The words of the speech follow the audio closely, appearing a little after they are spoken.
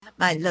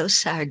my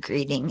Losar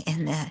greeting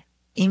in the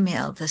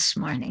email this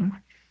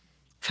morning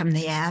from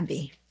the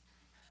Abbey.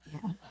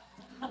 Yeah.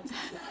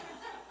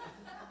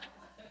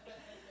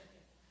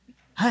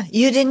 Huh,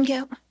 you didn't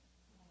get one?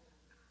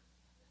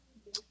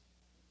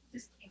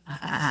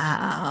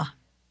 Wow.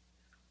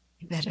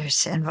 You better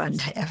send one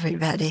to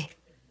everybody.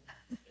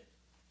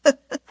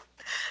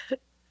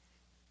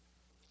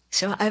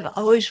 So I've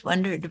always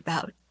wondered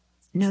about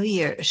New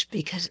Year's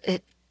because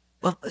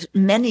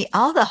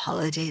all the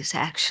holidays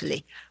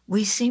actually,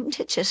 we seem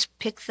to just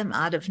pick them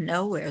out of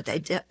nowhere. They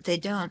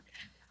don't.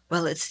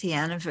 Well, it's the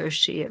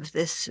anniversary of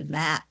this and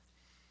that.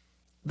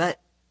 But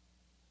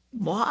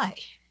why?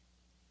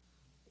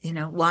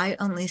 Why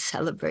only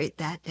celebrate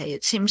that day?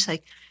 It seems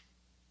like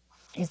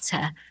it's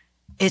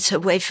a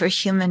way for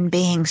human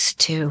beings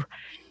to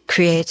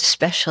create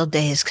special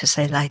days because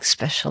they like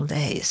special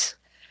days,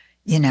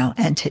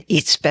 and to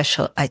eat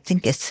special. I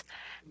think it's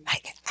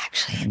like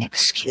actually an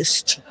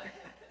excuse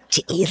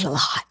to eat a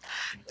lot,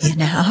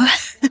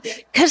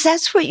 because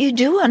that's what you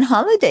do on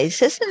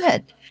holidays, isn't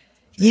it?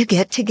 You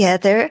get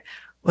together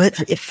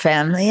with your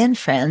family and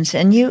friends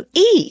and you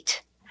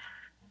eat.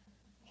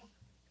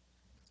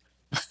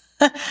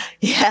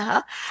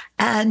 Yeah.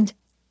 And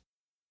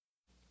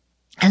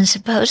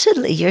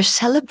supposedly you're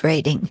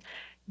celebrating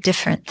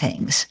different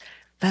things,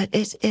 but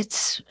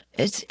it's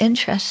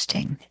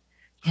interesting,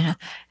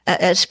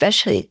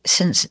 especially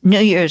since New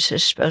Year's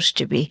is supposed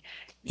to be,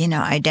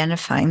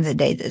 identifying the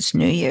day that's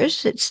New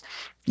Year's. It's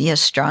the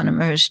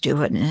astronomers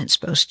do it, and it's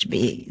supposed to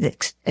be the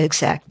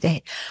exact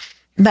day.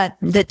 But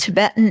the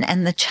Tibetan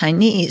and the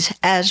Chinese,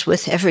 as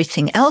with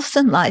everything else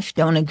in life,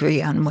 don't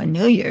agree on when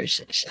New Year's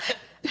is.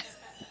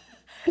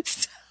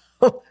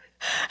 So,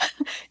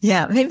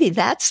 yeah, maybe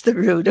that's the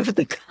root of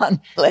the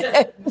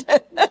conflict.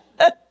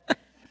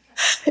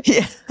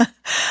 Yeah.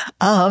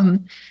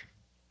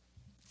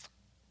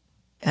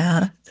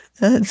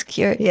 That's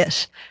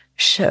curious.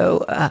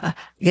 So,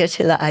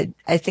 Geshe-la,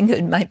 I think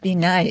it might be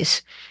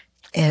nice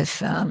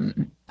if,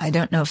 I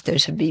don't know if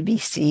there's a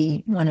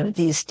BBC one of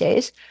these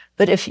days,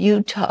 but if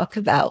you talk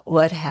about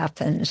what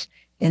happens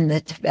in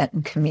the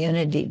Tibetan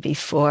community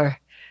before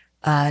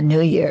New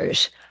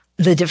Year's,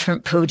 the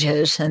different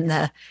pujas and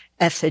the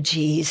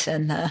effigies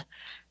and the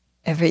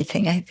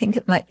everything, I think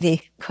it might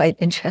be quite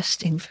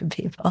interesting for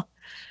people.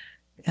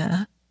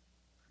 Yeah.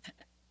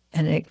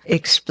 And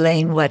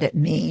explain what it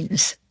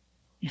means.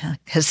 Yeah,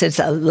 because there's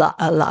a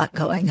lot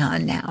going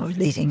on now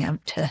leading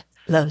up to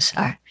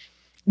Losar.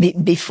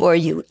 Before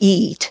you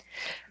eat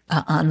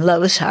on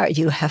Losar,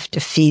 you have to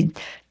feed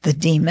the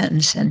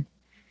demons and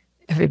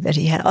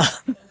everybody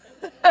else.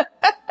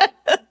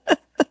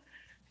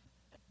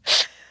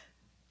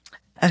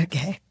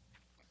 Okay.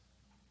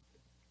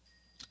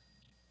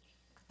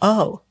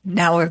 Oh,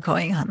 now we're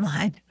going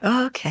online.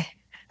 Okay.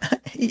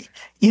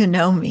 You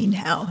know me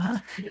now, huh?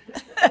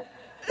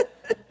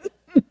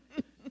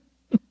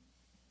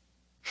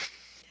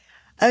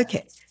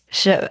 Okay.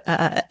 So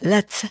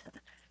let's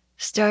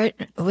start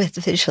with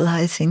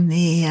visualizing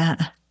the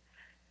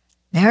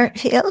merit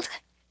field.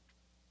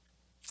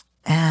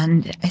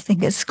 And I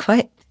think it's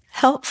quite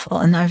helpful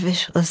in our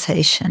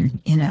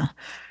visualization,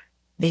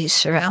 be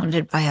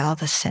surrounded by all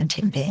the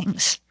sentient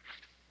beings.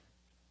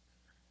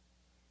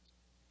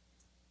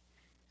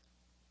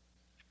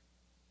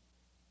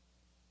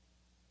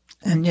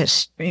 And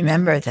just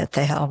remember that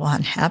they all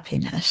want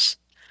happiness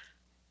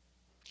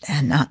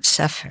and not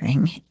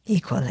suffering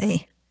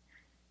equally.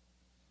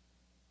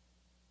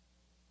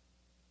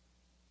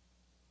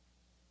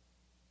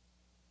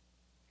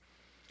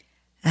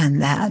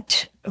 And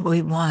that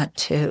we want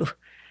to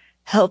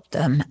help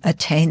them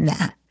attain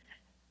that.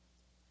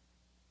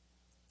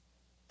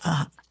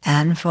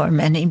 And for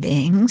many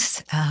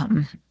beings,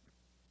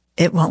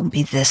 it won't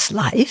be this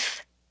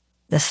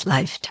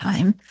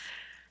lifetime.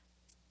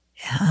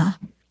 Yeah.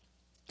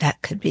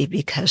 That could be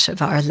because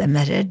of our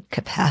limited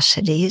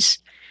capacities.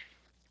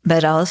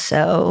 But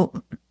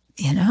also,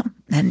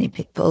 many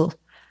people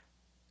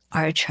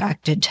are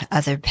attracted to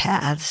other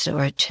paths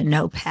or to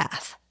no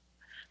path.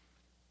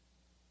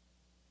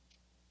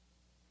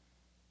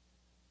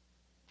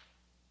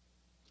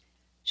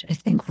 So I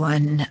think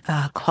one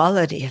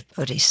quality of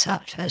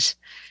bodhisattvas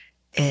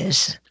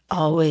is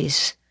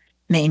always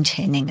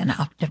maintaining an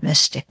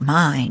optimistic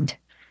mind,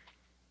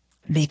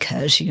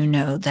 because you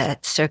know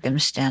that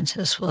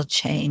circumstances will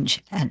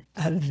change and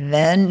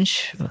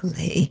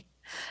eventually,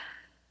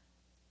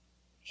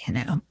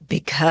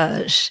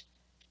 because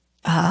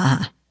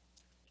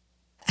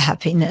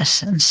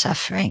happiness and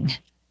suffering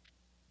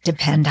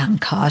depend on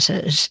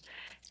causes,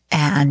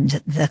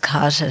 and the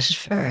causes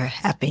for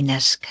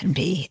happiness can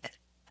be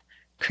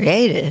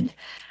created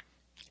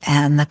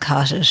and the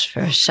causes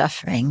for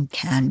suffering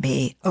can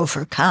be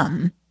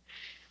overcome.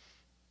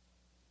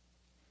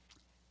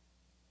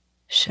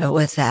 So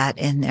with that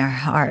in their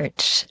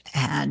hearts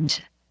and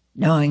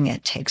knowing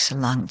it takes a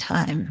long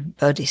time,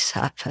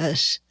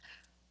 bodhisattvas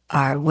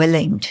are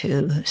willing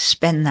to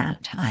spend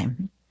that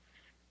time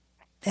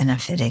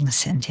benefiting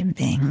sentient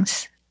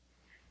beings,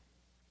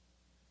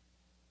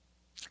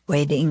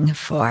 waiting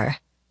for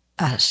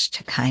us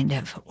to kind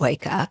of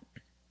wake up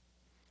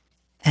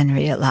and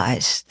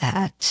realize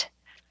that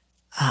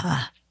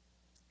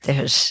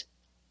there's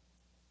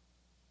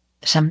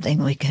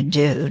something we can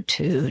do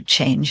to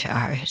change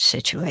our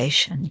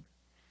situation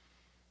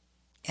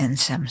in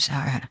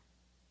samsara.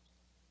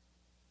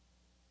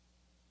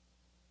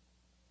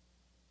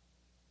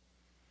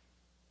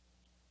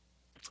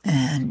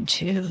 And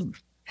to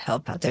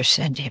help other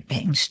sentient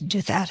beings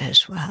do that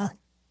as well.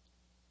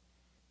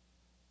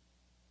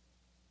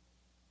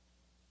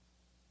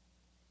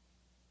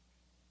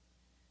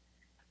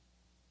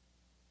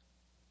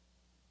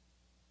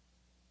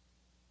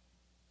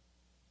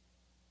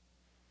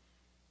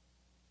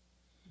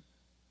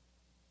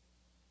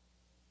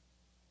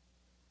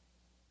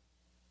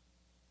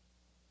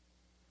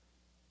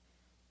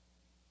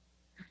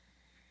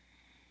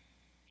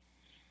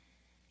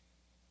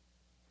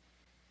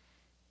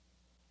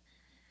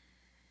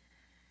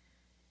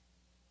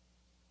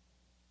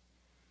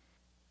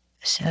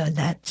 So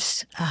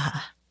that's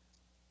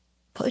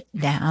put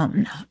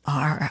down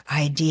our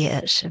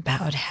ideas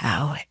about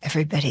how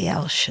everybody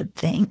else should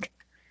think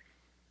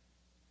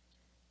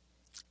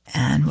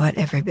and what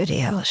everybody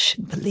else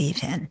should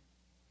believe in.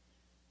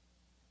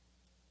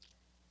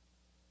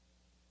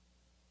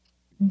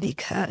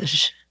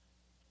 Because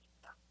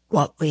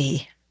what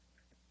we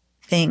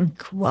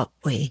think, what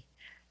we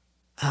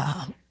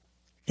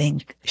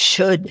think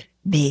should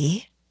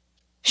be,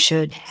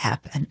 should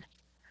happen,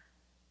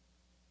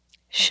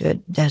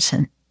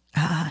 doesn't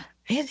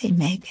really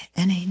make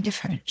any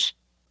difference.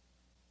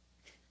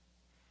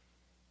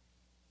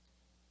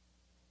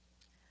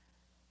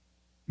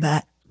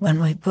 But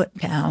when we put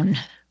down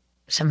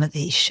some of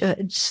these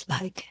shoulds,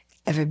 like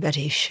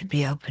everybody should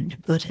be open to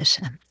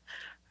Buddhism,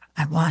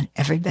 I want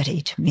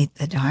everybody to meet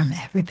the Dharma,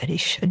 everybody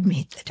should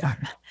meet the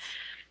Dharma.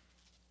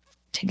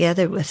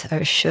 Together with our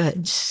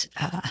shoulds,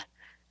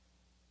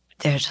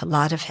 there's a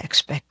lot of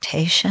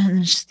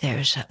expectations,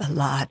 there's a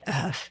lot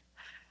of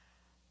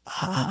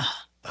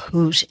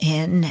who's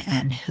in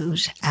and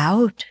who's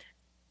out.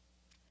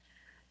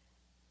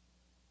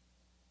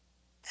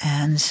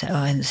 And so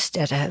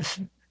instead of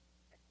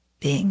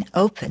being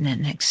open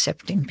and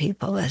accepting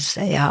people as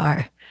they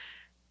are,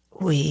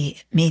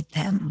 we meet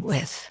them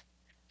with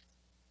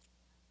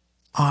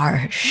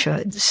our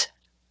shoulds.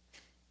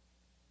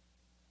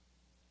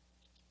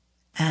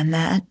 And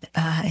that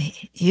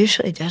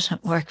usually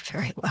doesn't work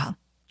very well.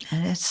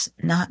 And it's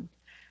not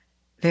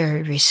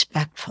very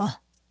respectful.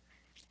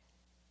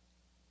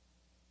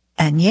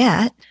 And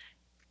yet,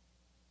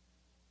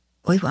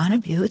 we want to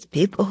be with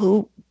people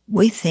who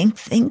we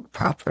think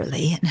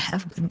properly and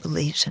have good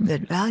beliefs and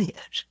good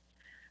values.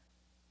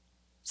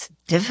 It's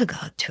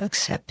difficult to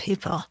accept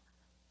people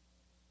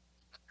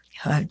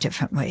who have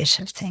different ways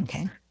of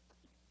thinking.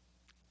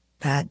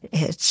 But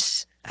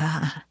it's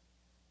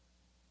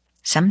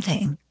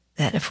something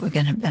that if we're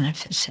going to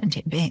benefit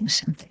sentient beings,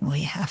 something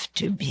we have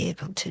to be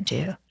able to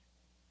do.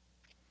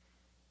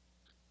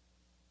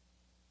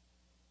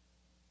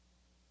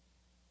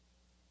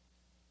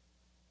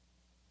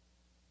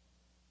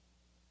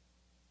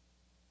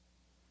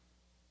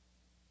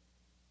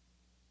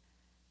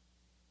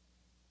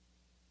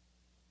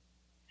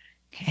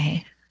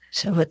 Okay,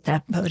 so with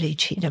that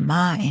bodhicitta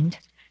mind,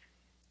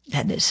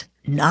 that is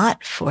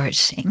not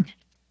forcing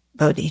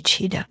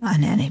bodhicitta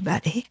on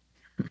anybody.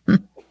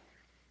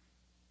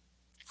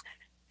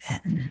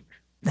 And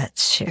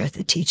let's share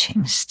the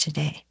teachings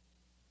today.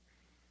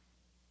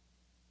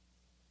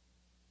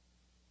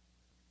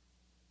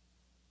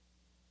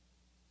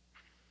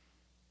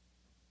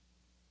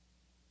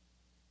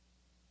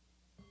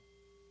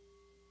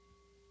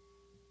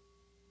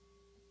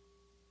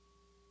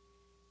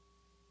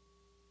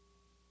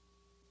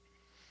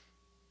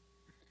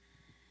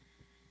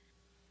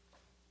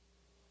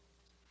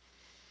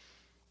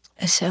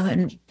 So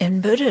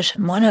in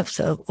Buddhism, one of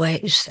the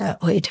ways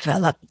that we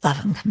develop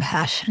love and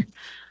compassion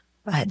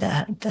by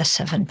the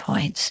 7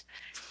 points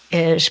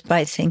is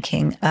by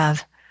thinking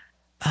of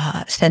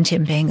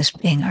sentient beings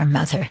being our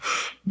mother,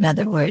 in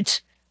other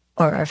words,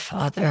 or our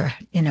father,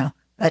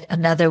 but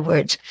in other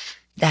words,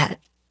 that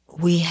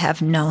we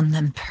have known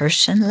them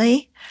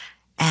personally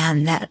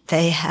and that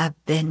they have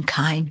been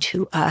kind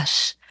to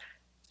us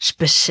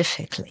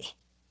specifically.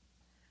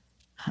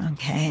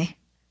 Okay?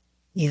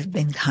 You've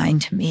been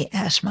kind to me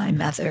as my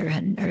mother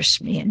and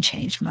nursed me and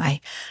changed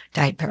my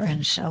diaper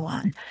and so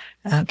on.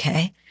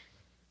 Okay?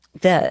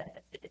 The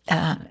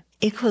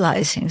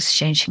equalizing,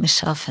 exchanging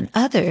self and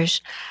others,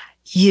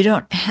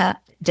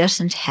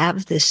 doesn't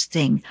have this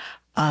thing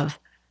of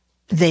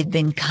they've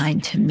been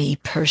kind to me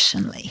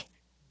personally.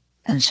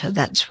 And so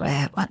that's why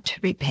I want to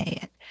repay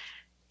it.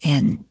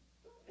 In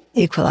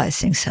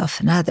equalizing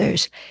self and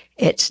others,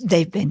 it's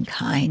they've been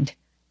kind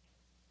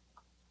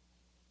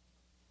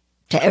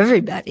to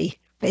everybody,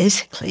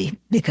 basically,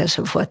 because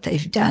of what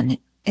they've done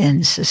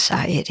in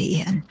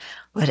society and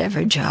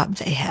whatever job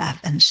they have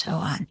and so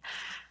on.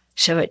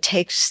 So it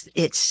takes,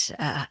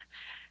 I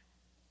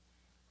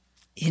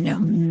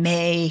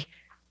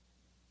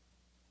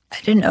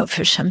don't know,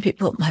 for some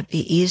people it might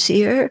be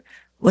easier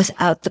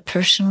without the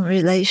personal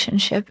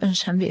relationship, and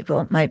some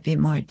people it might be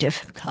more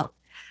difficult.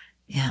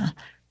 Yeah,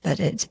 but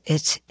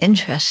it's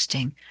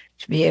interesting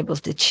to be able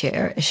to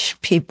cherish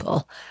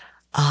people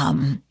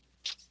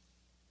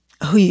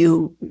who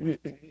you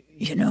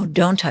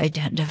don't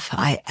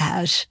identify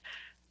as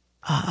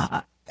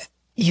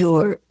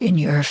in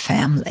your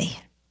family.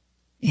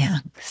 Yeah,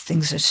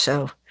 things are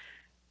so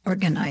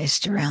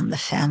organized around the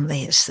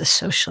family as the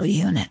social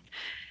unit,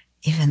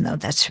 even though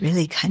that's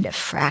really kind of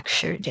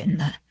fractured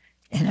in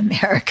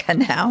America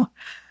now.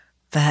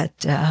 But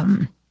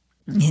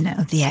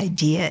the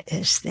idea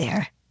is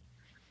there,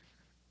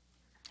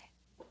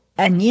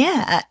 and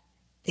yet,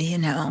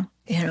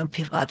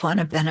 people. I want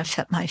to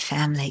benefit my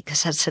family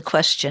because that's a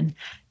question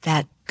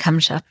that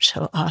comes up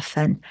so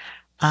often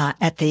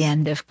at the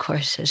end of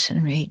courses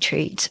and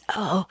retreats.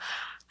 Oh,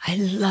 I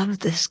love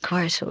this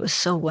course. It was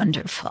so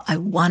wonderful. I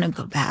want to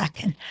go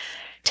back and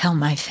tell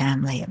my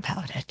family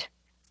about it.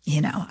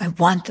 I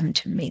want them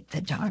to meet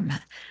the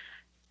Dharma.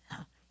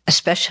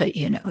 Especially,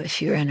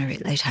 if you're in a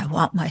relationship, I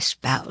want my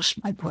spouse,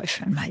 my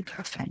boyfriend, my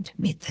girlfriend to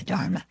meet the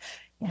Dharma.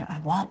 I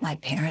want my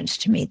parents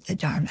to meet the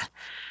Dharma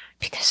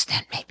because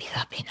then maybe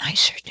they'll be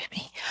nicer to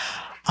me.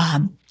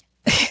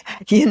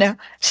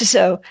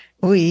 So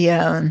we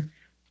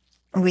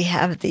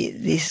have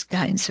these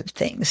kinds of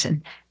things,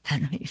 and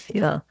we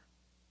feel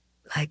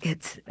like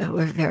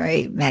we're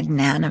very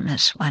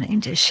magnanimous wanting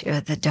to share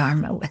the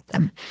Dharma with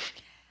them.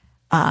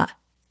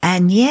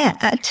 And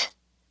yet,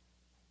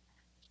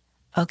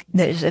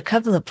 there's a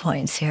couple of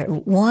points here.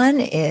 One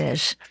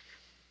is,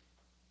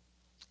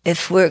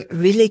 if we're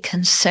really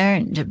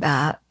concerned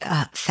about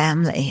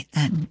family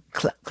and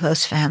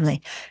close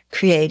family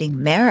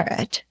creating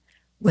merit,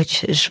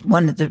 which is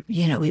one of the,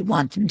 we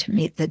want them to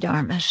meet the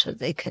Dharma so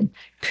they can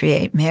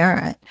create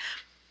merit,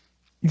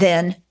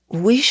 then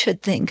we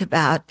should think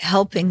about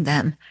helping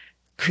them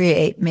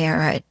create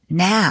merit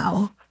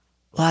now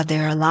while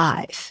they're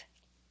alive.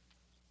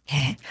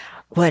 Okay.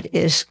 What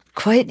is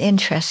quite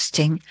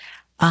interesting,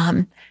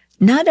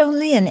 not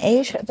only in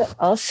Asia, but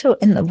also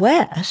in the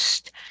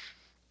West,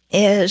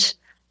 is,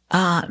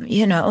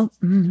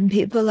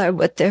 people are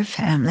with their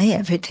family,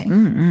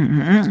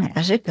 everything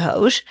as it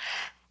goes.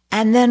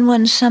 And then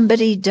when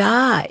somebody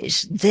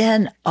dies,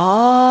 then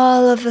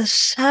all of a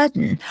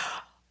sudden,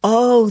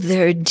 oh,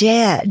 they're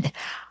dead.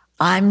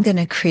 I'm going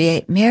to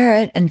create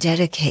merit and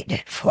dedicate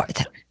it for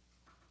them.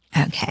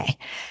 Okay.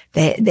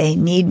 They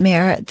need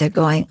merit. They're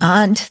going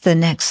on to the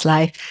next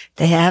life.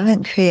 They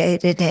haven't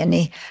created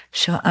any,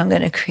 so I'm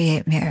going to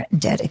create merit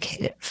and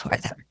dedicate it for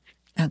them.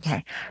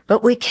 Okay.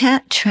 But we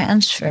can't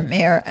transfer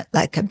merit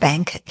like a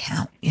bank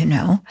account,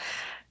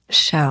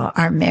 So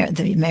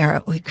the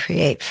merit we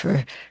create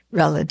for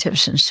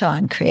relatives and so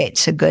on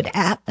creates a good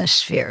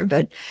atmosphere,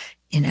 but,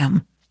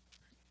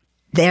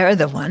 they're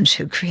the ones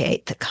who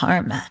create the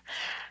karma.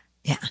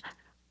 Yeah.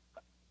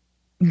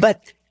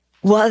 But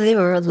while they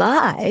were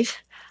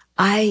alive,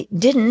 I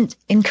didn't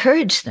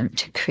encourage them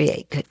to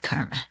create good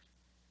karma.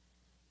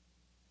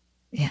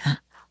 Yeah.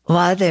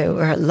 While they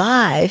were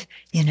alive,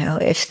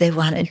 if they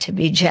wanted to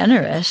be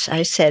generous,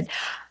 I said,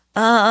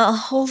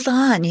 hold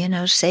on,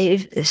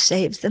 save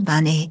the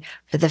money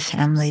for the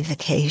family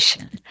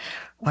vacation,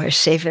 or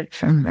save it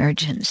for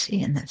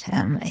emergency in the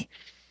family,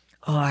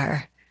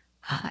 or,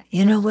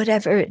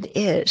 whatever it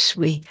is,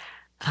 we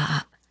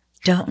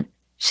don't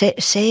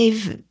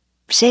save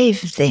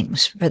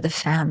things for the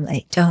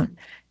family. Don't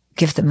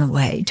give them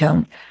away.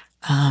 Don't,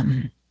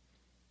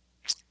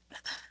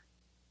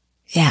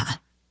 yeah.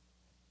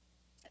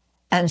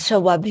 And so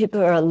while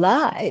people are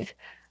alive,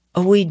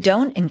 we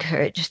don't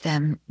encourage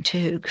them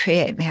to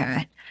create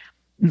merit.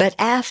 But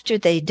after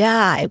they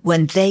die,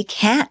 when they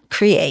can't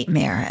create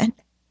merit,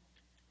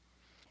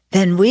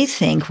 then we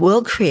think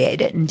we'll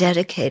create it and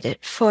dedicate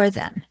it for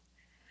them.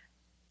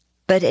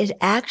 But it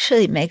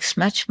actually makes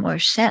much more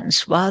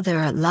sense while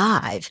they're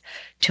alive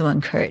to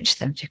encourage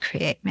them to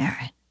create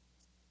merit.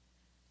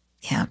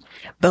 Yeah.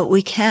 But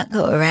we can't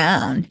go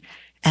around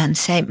and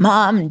say,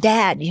 Mom,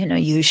 Dad,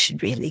 you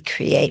should really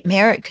create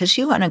merit because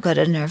you want to go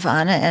to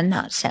nirvana and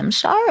not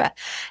samsara.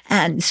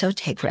 And so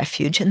take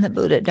refuge in the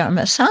Buddha,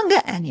 Dharma,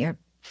 Sangha. And your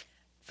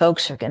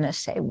folks are going to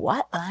say,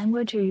 what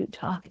language are you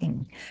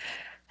talking?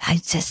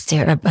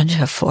 They're a bunch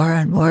of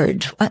foreign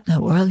words. What in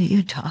the world are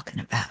you talking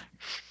about?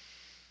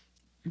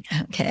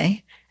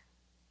 Okay.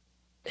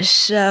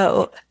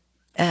 So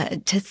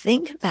to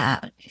think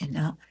about,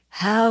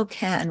 how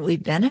can we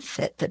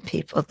benefit the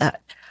people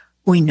that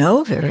we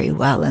know very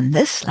well in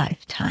this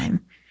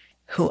lifetime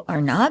who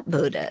are not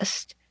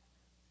Buddhist?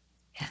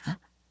 Yeah.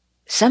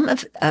 Some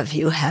of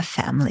you have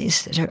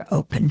families that are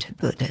open to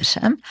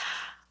Buddhism.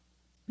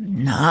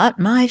 Not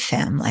my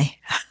family.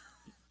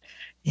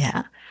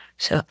 Yeah.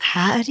 So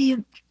how do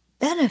you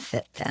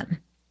benefit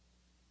them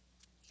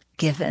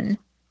given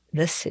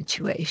the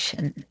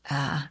situation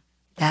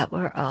that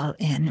we're all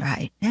in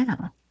right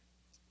now?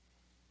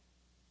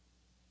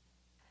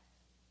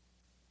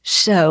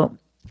 So,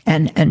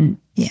 and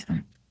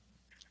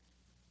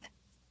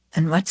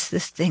what's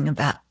this thing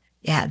about,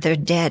 they're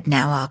dead,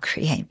 now I'll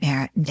create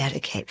merit and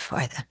dedicate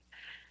for them.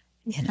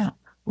 You know,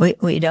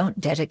 we don't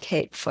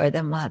dedicate for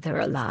them while they're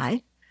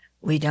alive.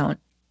 We don't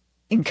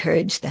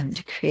encourage them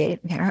to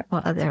create merit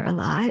while they're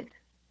alive.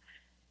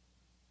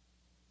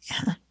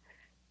 Yeah.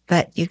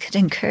 But you could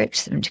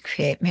encourage them to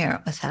create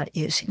merit without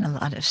using a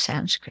lot of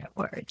Sanskrit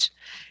words.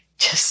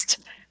 Just,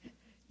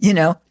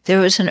 there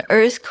was an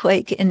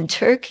earthquake in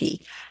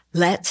Turkey.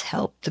 Let's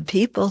help the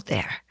people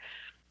there.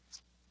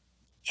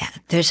 Yeah,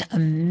 there's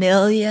 1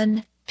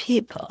 million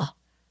people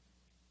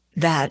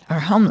that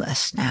are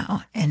homeless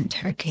now in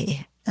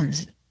Turkey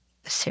and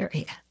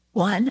Syria.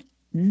 1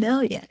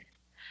 million.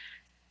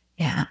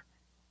 Yeah.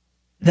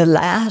 The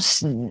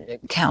last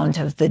count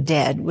of the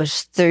dead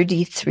was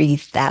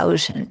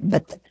 33,000,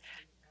 but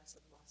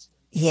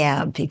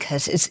yeah,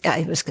 because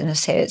I was going to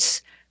say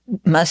it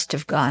must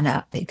have gone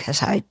up because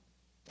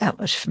that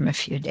was from a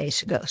few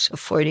days ago. So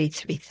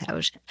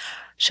 43,000.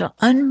 So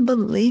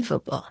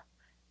unbelievable,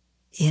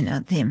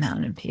 the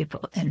amount of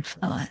people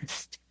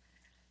influenced.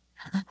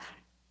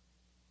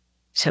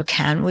 So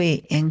can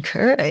we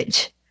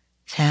encourage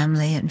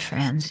family and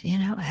friends,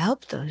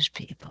 help those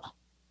people?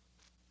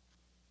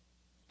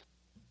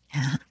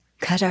 Yeah.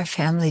 Cut our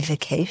family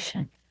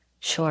vacation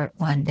short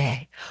one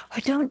day. Or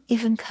don't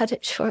even cut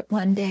it short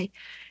one day.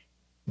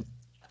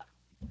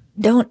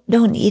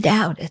 Don't eat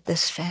out at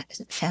this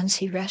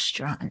fancy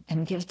restaurant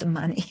and give the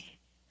money,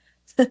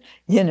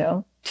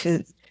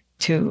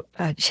 to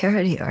a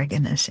charity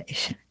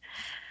organization.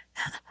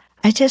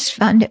 I just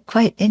found it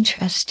quite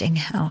interesting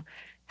how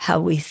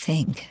we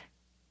think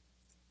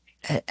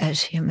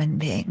as human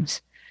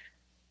beings.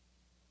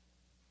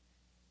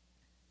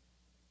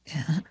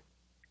 Yeah.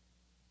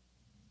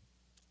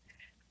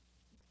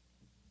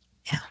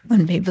 Yeah.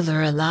 When people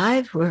are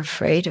alive, we're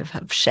afraid of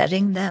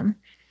upsetting them.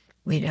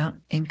 We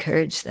don't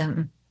encourage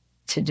them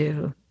to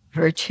do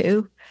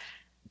virtue.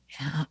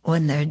 Yeah.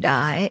 When they're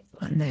dying,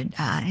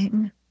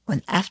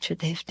 after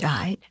they've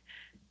died,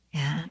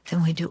 yeah,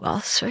 then we do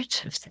all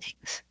sorts of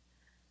things.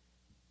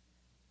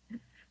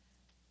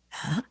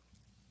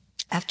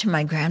 After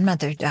my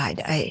grandmother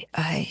died, I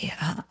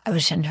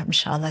was in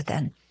Dharamshala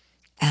then,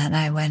 and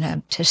I went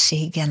up to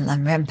see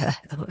Genlam Rinpa,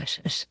 who was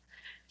this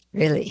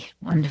really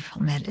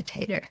wonderful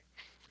meditator.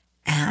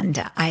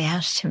 And I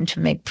asked him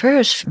to make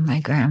prayers for my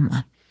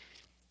grandma.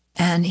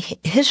 And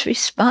his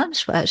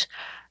response was,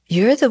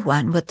 "You're the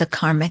one with the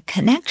karmic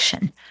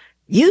connection.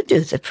 You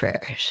do the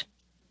prayers."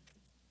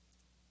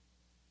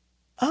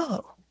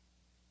 Oh,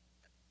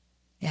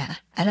 yeah.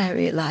 And I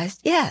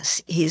realized,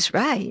 yes, he's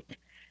right.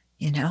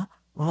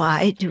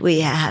 Why do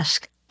we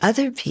ask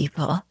other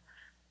people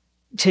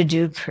to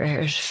do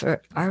prayers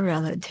for our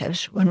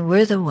relatives when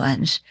we're the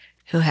ones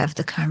who have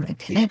the karmic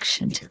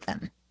connection to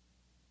them?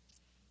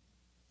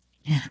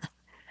 Yeah.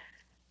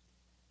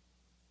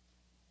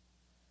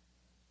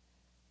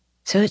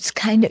 So it's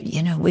kind of,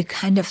 it's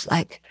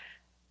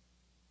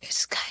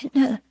kind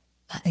of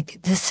like,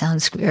 this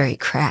sounds very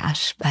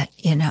crass, but,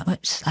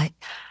 it's like,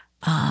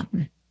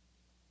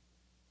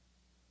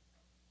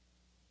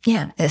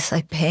 it's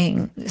like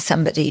paying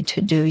somebody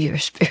to do your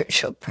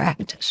spiritual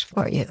practice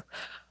for you,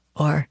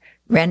 or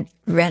rent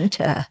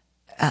some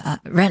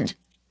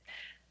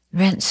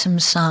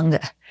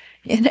sangha,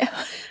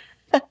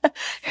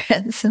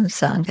 rent some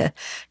sangha,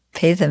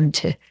 pay them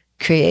to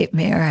create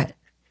merit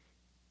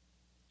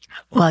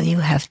while you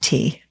have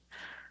tea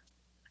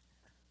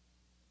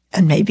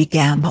and maybe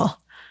gamble.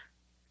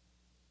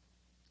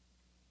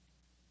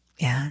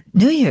 Yeah.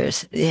 New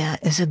Year's,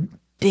 is a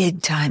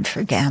big time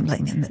for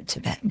gambling in the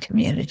Tibetan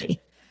community.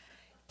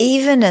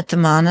 Even at the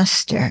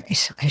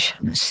monasteries, I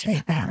shouldn't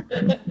say that.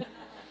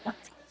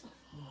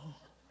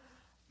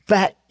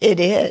 But it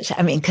is,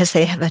 because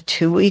they have a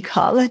 2-week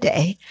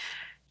holiday.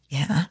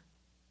 Yeah.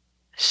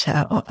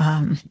 So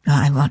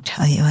I won't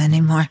tell you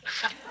anymore.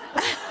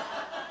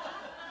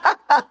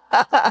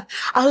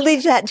 I'll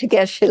leave that to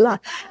Geshe-la.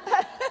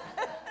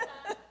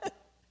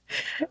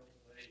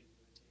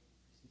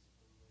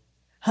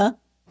 Huh?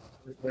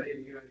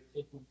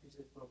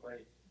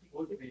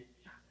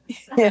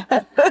 Yeah.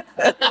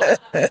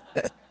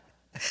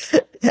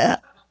 Yeah.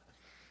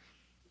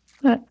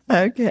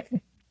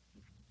 Okay.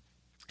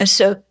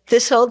 So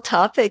this whole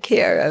topic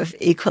here of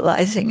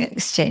equalizing,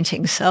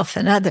 exchanging self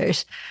and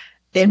others,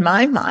 in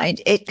my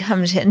mind, it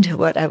comes into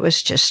what I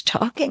was just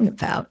talking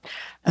about.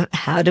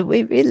 How do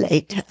we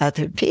relate to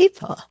other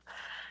people?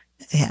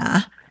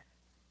 Yeah.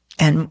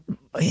 And,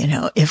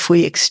 if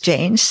we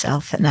exchange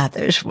self and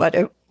others, what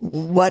are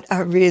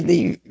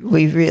we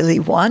really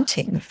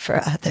wanting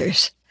for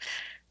others?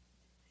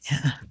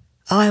 Yeah.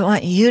 Oh, I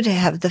want you to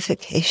have the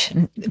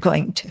vacation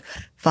going to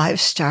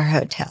 5-star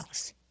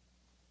hotels.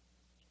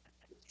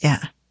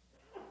 Yeah.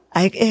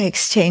 I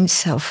exchange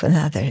self and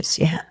others.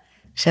 Yeah.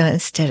 So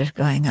instead of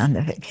going on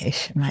the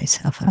vacation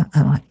myself,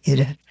 I want you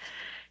to,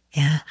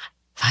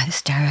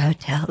 5-star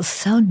hotels.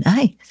 So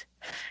nice.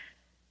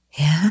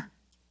 Yeah.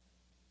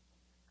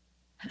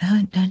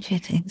 Oh, don't you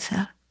think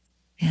so?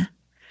 Yeah.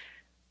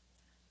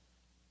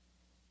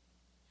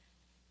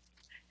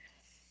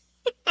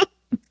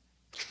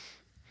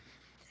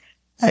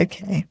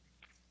 Okay.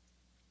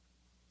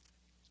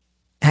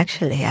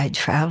 Actually, I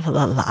travel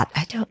a lot.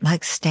 I don't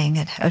like staying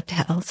at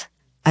hotels.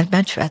 I'd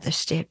much rather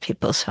stay at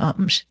people's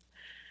homes.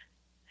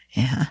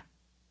 Yeah.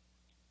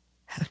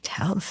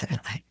 Hotels are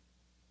like,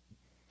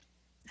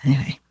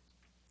 anyway,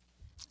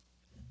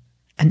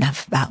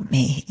 enough about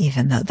me,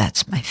 even though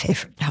that's my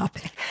favorite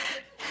topic.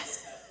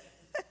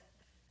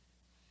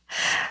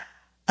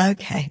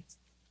 Okay.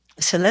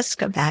 So let's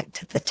go back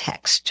to the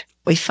text.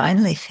 We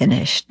finally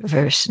finished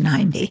verse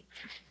 90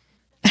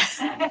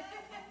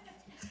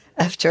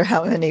 after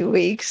how many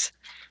weeks?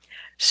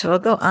 So we'll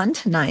go on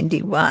to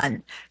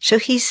 91. So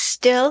he's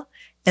still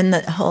in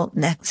the whole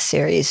next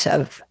series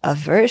of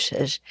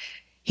verses.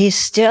 He's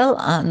still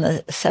on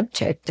the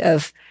subject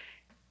of,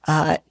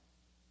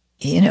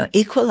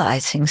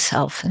 equalizing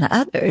self and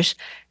others.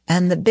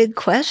 And the big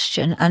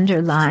question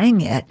underlying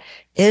it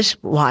is,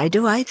 why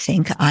do I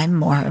think I'm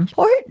more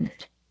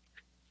important?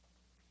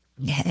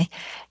 Okay.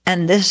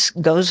 And this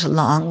goes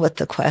along with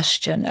the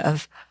question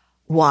of,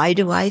 why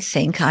do I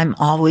think I'm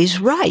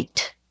always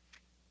right?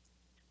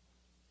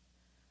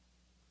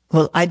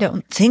 Well, I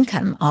don't think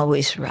I'm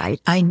always right.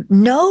 I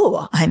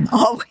know I'm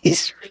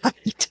always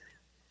right.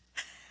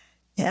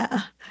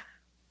 Yeah.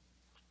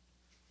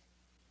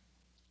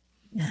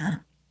 Yeah.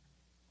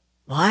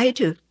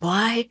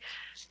 Why,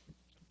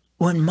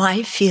 when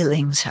my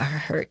feelings are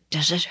hurt,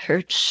 does it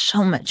hurt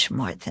so much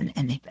more than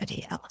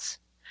anybody else?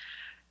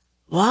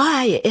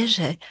 Why is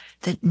it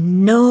that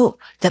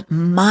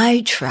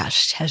my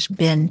trust has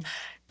been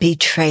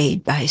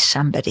betrayed by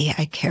somebody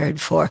I cared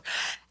for,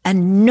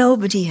 and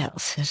nobody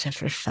else has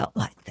ever felt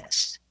like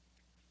this?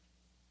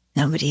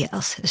 Nobody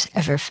else has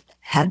ever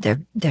had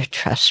their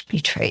trust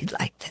betrayed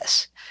like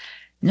this.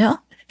 No,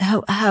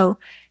 how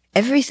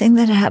everything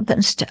that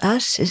happens to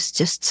us is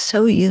just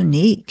so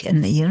unique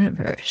in the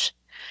universe.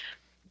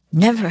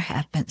 Never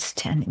happens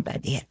to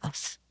anybody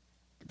else.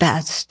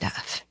 Bad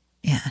stuff.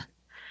 Yeah.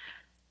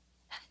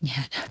 And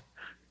yet,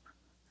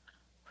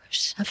 we're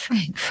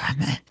suffering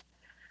from it.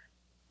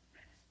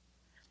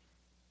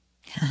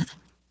 Yeah.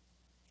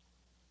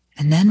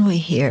 And then we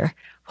hear,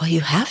 well,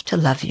 you have to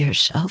love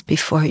yourself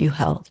before you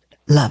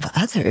love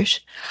others.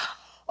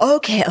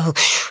 Okay,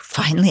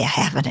 finally I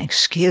have an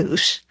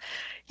excuse.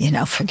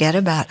 Forget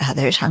about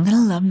others. I'm going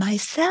to love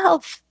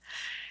myself.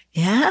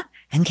 Yeah,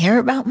 and care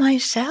about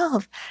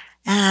myself.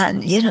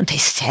 And, they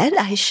said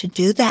I should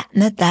do that,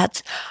 and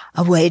that's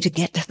a way to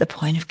get to the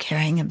point of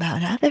caring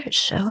about others.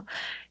 So,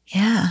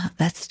 yeah,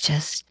 let's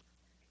just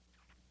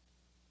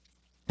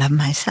love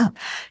myself.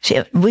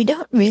 See, we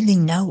don't really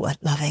know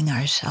what loving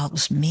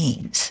ourselves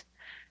means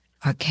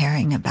or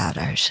caring about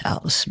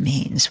ourselves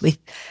means. We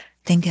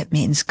think it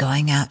means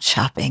going out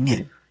shopping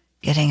and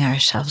getting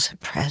ourselves a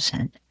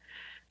present.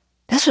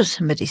 That's what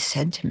somebody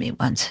said to me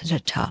once at a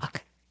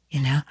talk.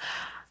 I'm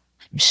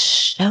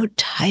so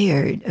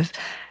tired of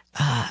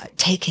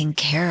taking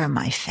care of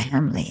my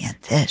family and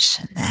this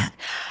and that.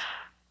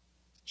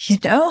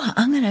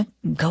 I'm going to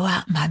go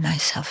out and buy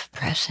myself a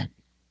present.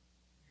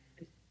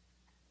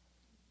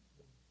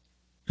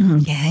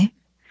 Okay?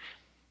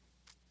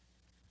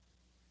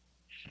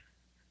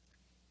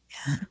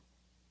 Yeah.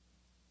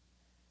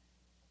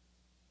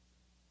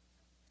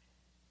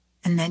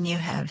 And then you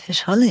have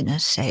His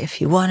Holiness say,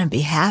 if you want to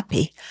be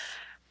happy,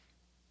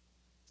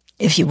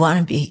 if you want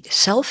to be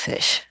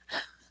selfish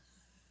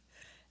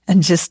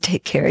and just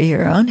take care of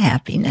your own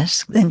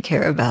happiness, then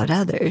care about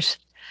others.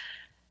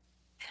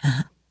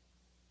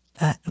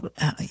 But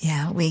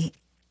we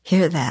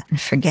hear that and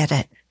forget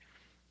it.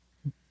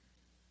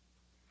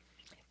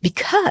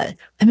 Because,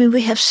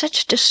 we have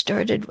such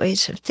distorted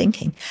ways of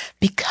thinking.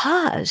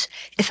 Because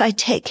if I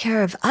take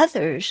care of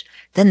others,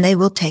 then they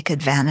will take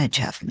advantage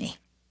of me.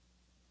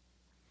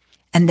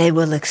 And they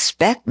will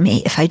expect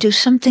me, if I do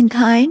something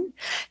kind,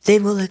 they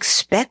will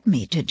expect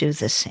me to do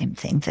the same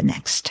thing the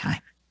next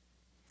time.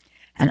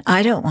 And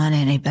I don't want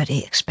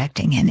anybody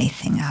expecting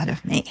anything out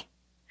of me.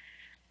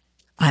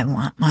 I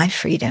want my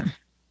freedom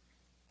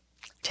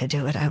to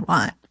do what I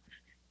want.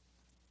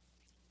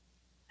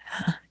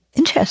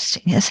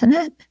 Interesting, isn't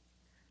it?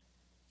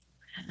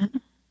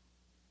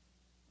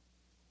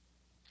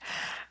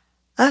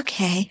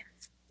 Okay.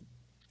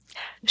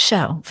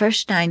 So,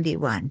 verse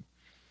 91.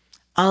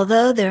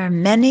 Although there are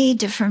many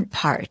different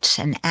parts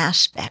and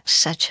aspects,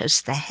 such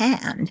as the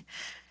hand,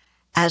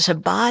 as a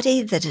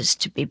body that is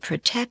to be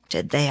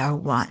protected, they are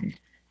one.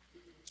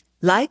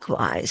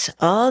 Likewise,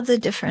 all the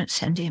different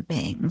sentient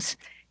beings,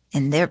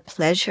 in their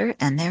pleasure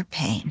and their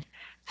pain,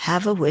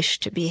 have a wish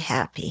to be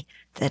happy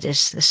that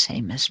is the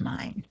same as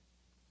mine.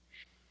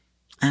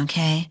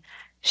 Okay?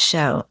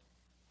 So,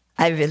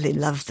 I really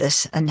love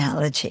this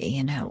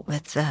analogy,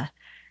 with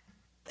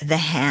the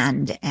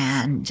hand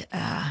and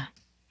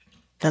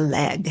the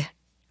leg,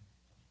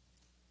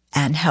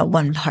 and how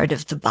one part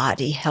of the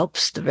body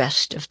helps the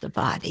rest of the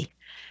body.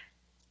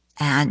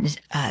 And,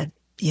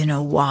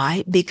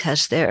 why?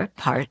 Because they're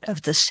part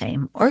of the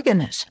same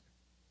organism.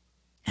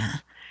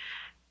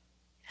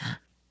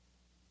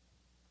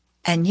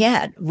 And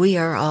yet, we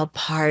are all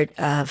part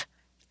of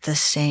the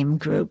same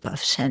group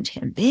of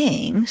sentient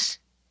beings,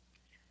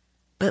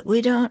 but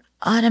we don't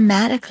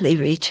automatically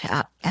reach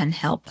out and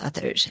help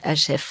others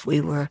as if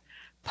we were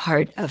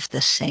part of the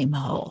same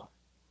whole.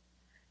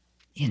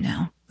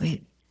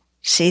 We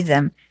see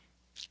them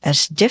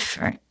as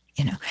different,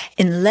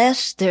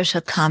 unless there's a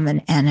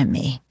common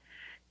enemy.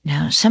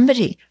 Now,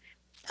 somebody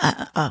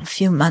a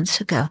few months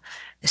ago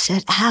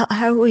said, how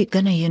are we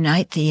going to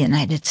unite the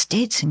United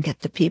States and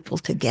get the people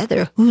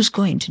together? Who's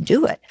going to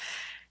do it?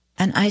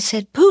 And I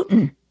said,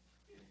 Putin.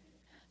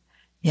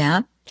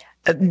 Yeah.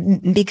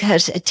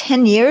 Because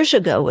 10 years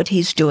ago, what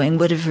he's doing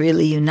would have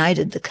really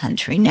united the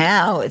country.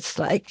 Now it's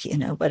like,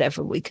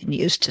 whatever we can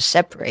use to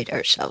separate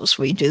ourselves,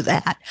 we do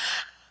that.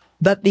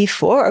 But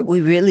before,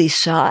 we really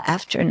saw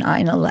after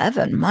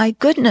 9/11, my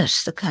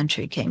goodness, the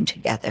country came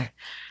together.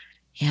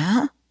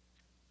 Yeah.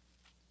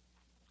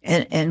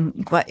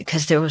 And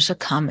because there was a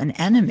common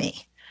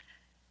enemy.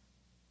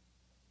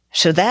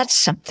 So that's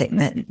something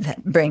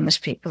that brings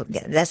people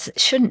together. That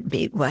shouldn't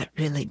be what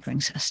really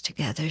brings us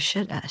together,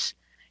 should us?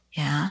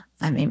 Yeah.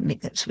 I mean,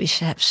 because we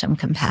should have some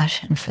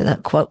compassion for the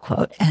quote,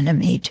 quote,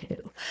 enemy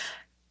too.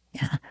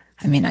 Yeah.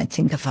 I mean, I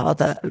think of all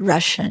the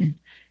Russian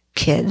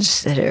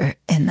kids that are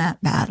in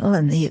that battle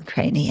and the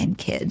Ukrainian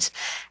kids,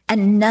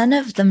 and none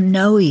of them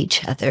know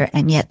each other,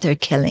 and yet they're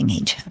killing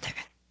each other.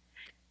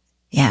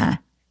 Yeah.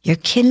 You're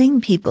killing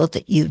people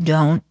that you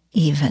don't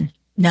even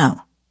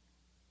know.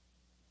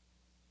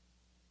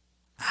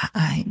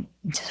 I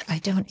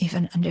don't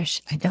even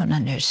I don't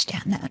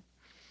understand that.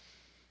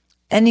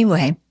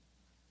 Anyway,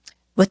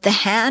 with the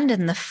hand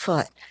and the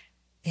foot,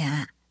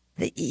 yeah,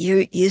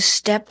 you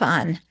step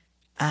on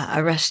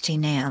a rusty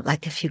nail.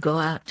 Like if you go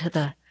out to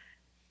the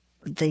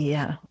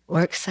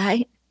work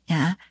site,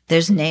 yeah,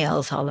 there's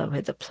nails all over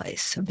the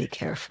place, so be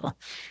careful.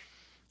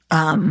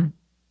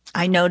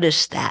 I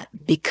noticed that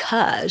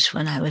because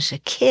when I was a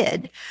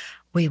kid,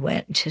 we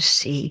went to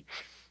see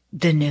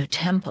the new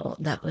temple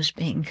that was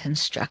being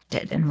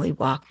constructed, and we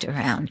walked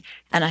around,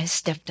 and I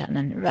stepped on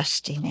a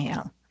rusty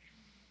nail.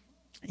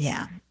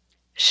 Yeah.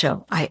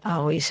 So I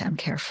always am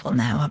careful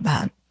now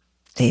about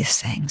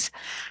these things.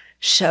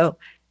 So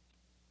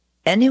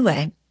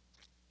anyway,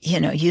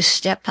 you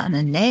step on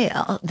a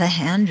nail, the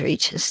hand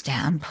reaches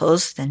down,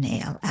 pulls the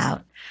nail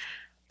out,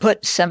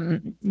 put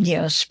some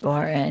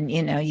Neospore in,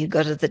 you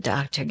go to the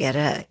doctor, get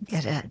a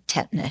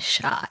tetanus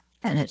shot,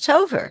 and it's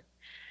over.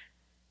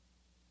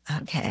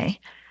 Okay.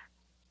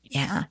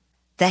 Yeah.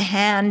 The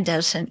hand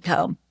doesn't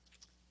go,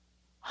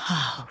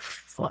 oh,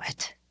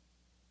 foot.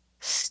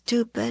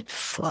 Stupid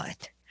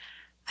foot.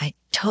 I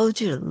told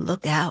you to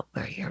look out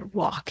where you're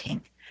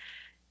walking.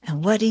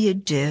 And what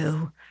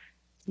do?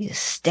 You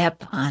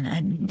step on a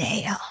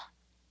nail.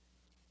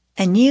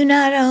 And you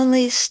not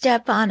only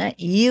step on it,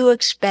 you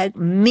expect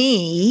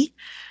me,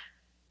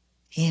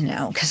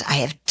 because I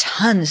have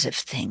tons of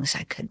things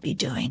I could be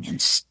doing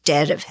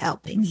instead of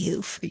helping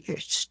you for your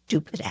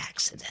stupid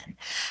accident.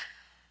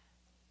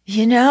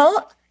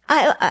 You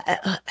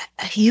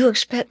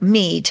expect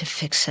me to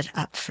fix it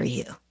up for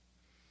you.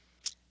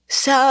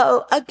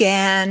 So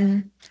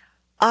again,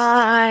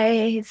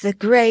 I, the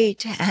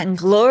great and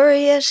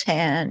glorious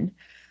hand,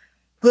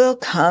 will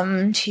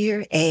come to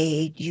your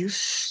aid, you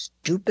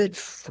stupid,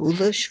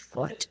 foolish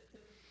foot,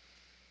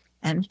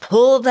 and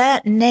pull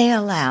that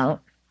nail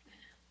out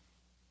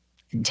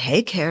and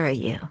take care of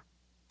you.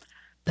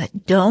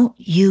 But don't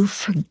you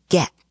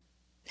forget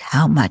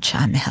how much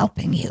I'm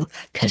helping you,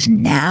 because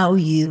now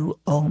you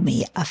owe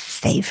me a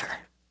favor.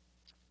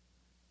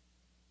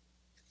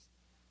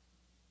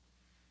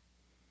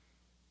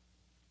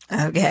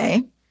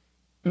 Okay?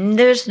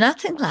 There's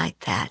nothing like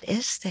that,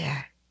 is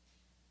there?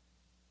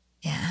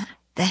 Yeah,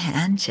 the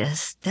hand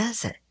just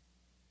does it.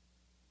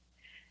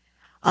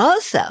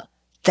 Also,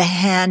 the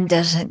hand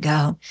doesn't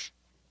go,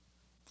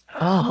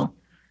 oh,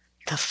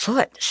 the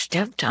foot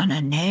stepped on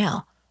a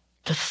nail.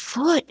 The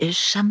foot is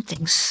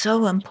something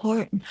so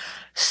important,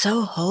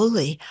 so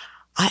holy.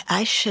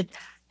 I should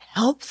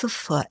help the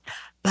foot,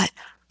 but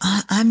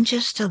I'm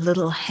just a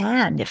little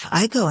hand. If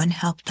I go and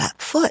help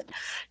that foot,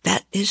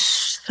 that is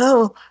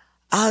so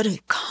out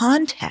of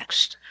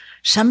context.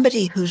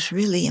 Somebody who's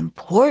really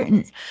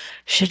important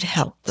should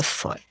help the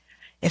foot.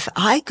 If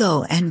I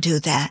go and do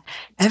that,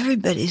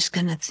 everybody's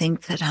going to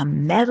think that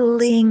I'm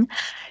meddling.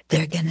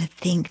 They're going to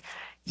think,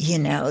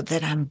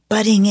 that I'm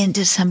butting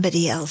into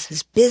somebody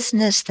else's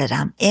business, that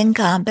I'm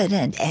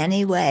incompetent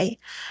anyway.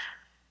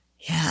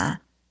 Yeah.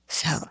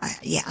 So,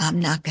 I'm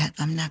not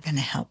going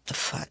to help the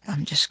foot.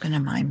 I'm just going to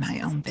mind my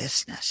own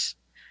business.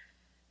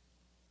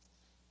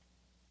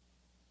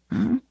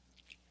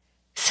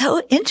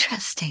 So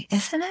interesting,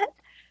 isn't it?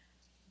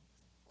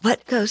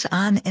 What goes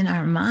on in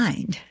our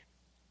mind?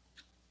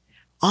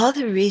 All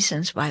the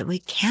reasons why we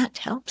can't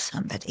help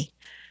somebody.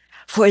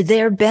 For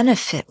their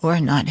benefit, we're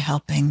not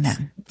helping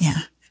them.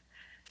 Yeah.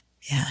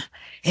 Yeah.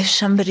 If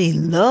somebody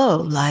low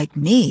like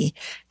me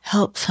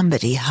helps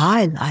somebody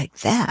high like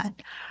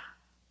that,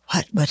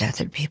 what would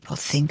other people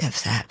think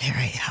of that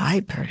very high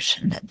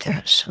person that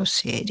they're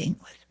associating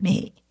with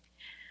me?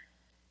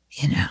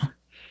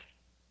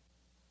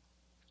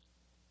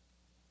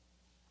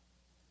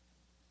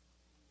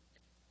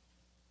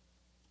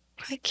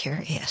 quite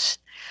curious.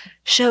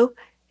 So,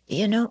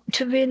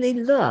 to really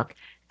look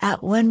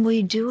at when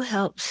we do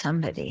help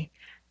somebody,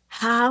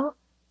 how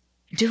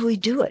do we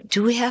do it?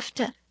 Do we have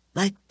to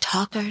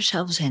talk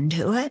ourselves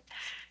into it?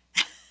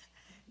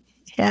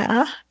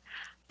 Yeah.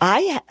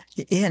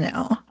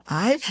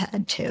 I've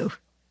had to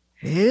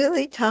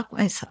really talk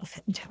myself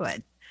into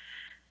it.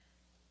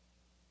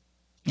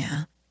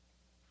 Yeah.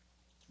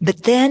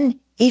 But then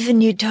even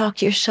you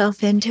talk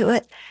yourself into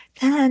it,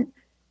 then,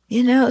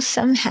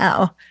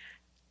 somehow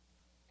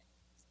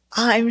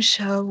I'm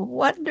so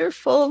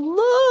wonderful.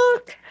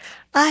 Look,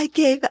 I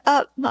gave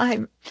up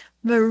my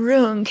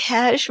maroon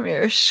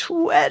cashmere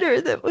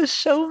sweater that was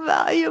so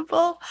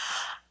valuable.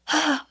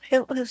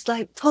 It was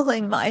like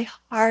pulling my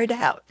heart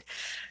out.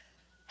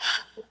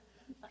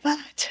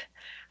 But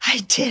I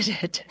did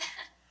it.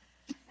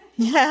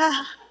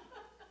 Yeah,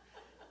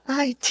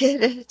 I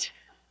did it.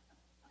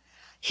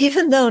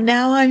 Even though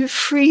now I'm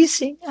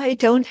freezing, I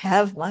don't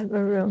have my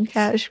maroon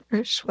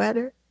cashmere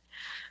sweater.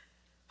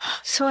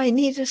 So I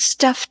need a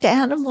stuffed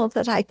animal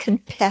that I can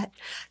pet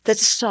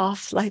that's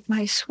soft like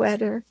my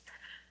sweater.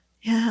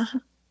 Yeah.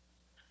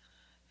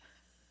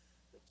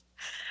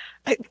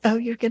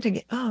 You're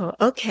going to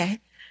okay.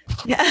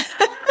 Yeah.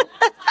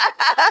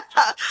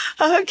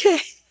 Okay.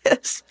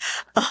 Yes.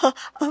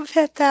 I'll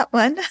pet that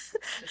one.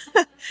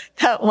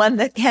 That one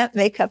that can't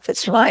make up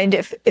its mind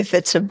if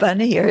it's a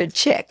bunny or a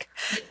chick.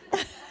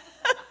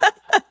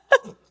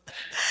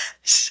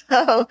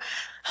 So,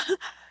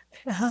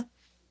 yeah.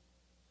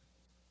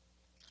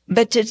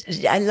 But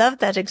I love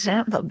that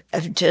example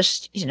of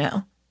just,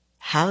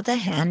 how the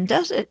hand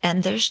does it.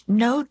 And there's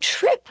no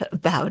trip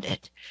about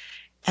it.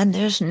 And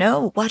there's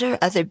no, what are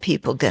other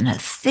people going to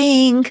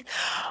think?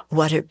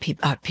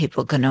 Are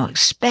people going to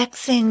expect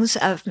things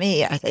of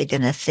me? Are they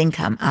going to think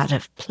I'm out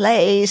of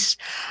place?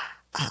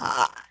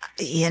 Are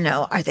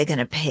they going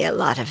to pay a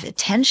lot of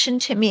attention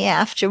to me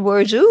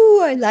afterwards?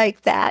 Ooh, I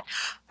like that.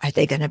 Are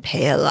they going to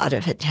pay a lot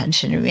of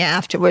attention to me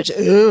afterwards?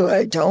 Ooh,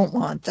 I don't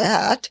want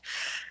that.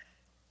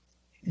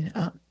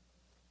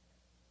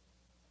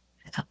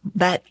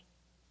 But,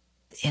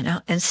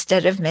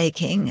 instead of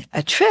making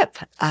a trip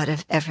out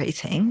of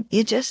everything,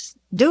 you just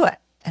do it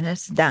and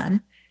it's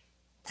done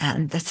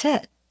and that's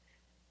it.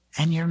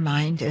 And your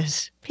mind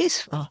is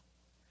peaceful.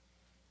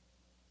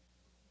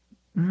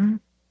 Mm-hmm.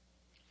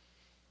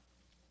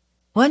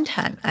 One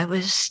time I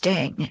was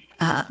staying,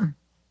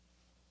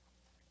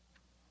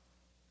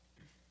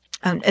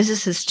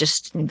 this is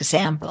just an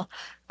example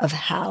of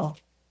how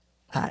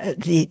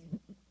the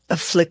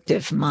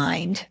afflictive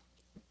mind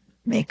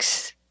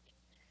makes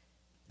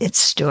its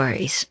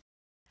stories.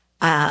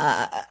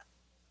 I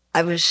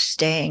was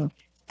staying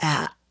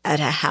at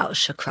a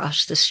house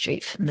across the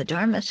street from a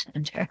Dharma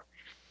center,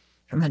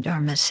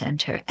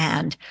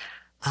 and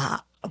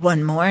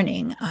one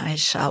morning I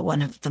saw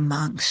one of the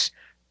monks.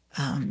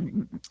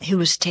 He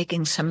was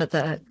taking some of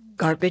the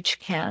garbage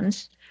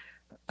cans.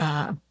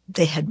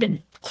 They had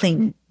been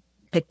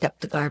picked up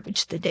the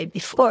garbage the day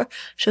before,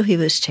 so he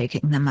was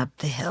taking them up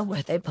the hill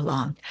where they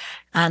belonged.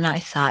 And I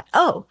thought,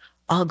 I'll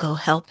go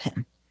help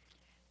him.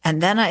 And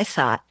then I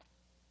thought,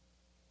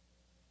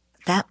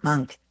 that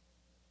monk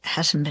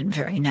hasn't been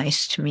very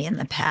nice to me in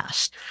the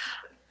past.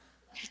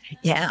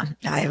 Yeah,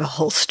 I have a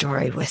whole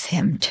story with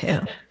him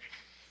too.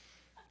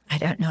 I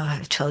don't know if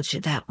I've told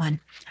you that one.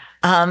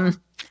 And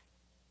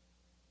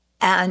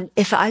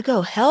if I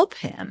go help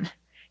him,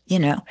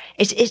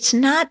 it's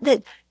not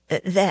that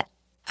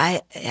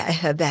I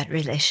have a bad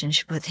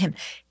relationship with him.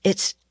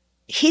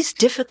 He's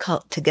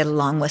difficult to get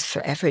along with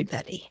for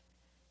everybody.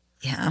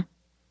 Yeah.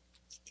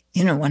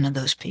 One of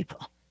those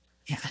people.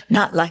 Yeah.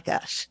 Not like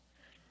us.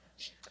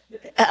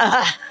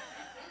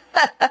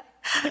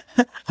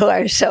 Who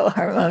are so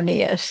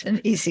harmonious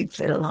and easy to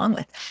get along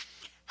with.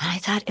 And I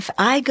thought, if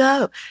I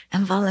go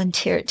and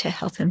volunteer to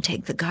help him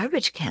take the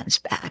garbage cans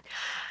back,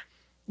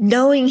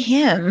 knowing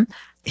him,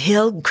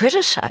 he'll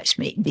criticize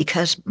me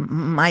because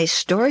my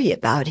story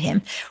about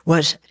him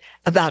was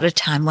about a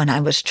time when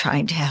I was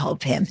trying to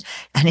help him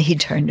and he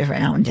turned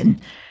around and,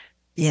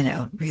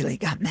 really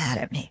got mad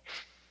at me.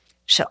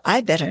 So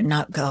I better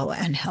not go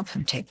and help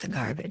him take the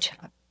garbage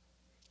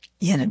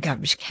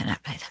can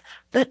up.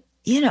 But,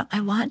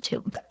 I want to,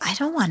 but I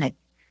don't want to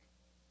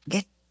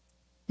get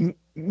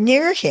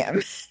near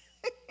him,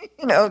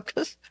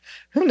 because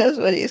who knows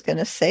what he's going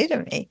to say to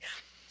me.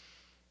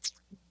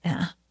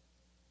 Yeah.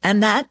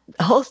 And that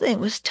whole thing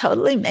was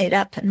totally made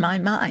up in my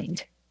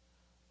mind.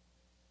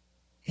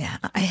 Yeah.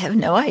 I have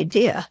no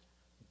idea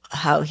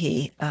how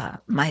he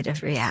might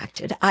have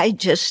reacted. I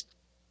just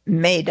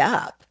made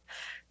up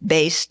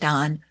based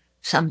on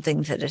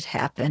something that had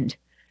happened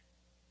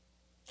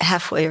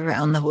halfway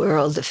around the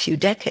world a few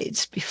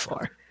decades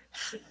before.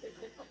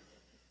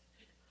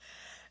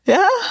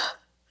 Yeah.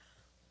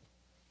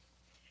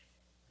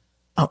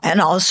 Oh,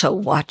 and also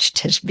watched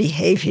his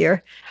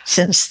behavior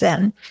since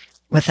then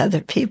with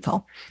other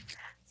people.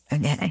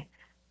 Okay.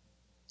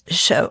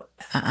 So,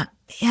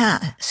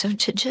 so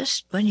to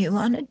just, when you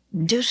want to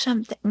do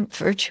something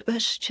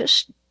virtuous,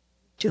 just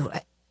do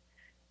it.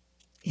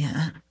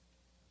 Yeah.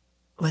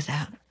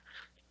 Without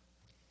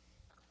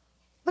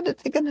what are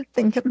they going to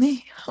think of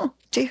me? Oh,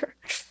 dear.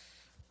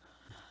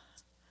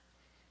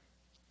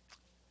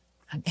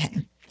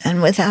 Okay.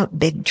 And without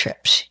big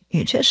trips,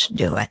 you just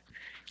do it.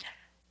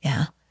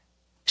 Yeah.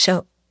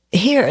 So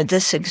here,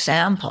 this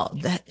example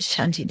that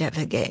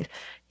Shantideva gave,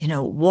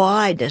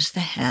 why does the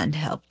hand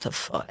help the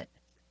foot?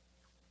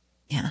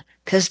 Yeah,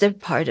 because they're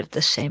part of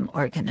the same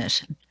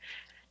organism.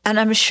 And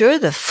I'm sure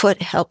the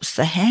foot helps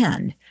the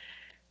hand,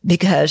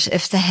 because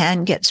if the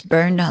hand gets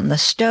burned on the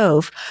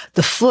stove,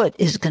 the foot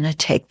is going to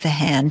take the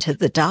hand to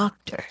the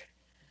doctor.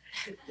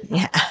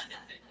 Yeah.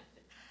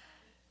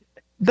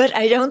 But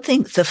I don't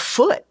think the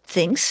foot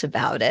thinks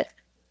about it.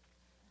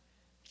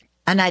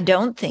 And I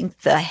don't think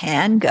the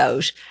hand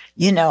goes,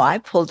 I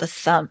pulled a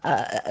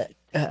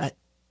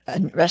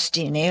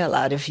rusty nail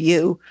out of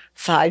you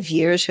 5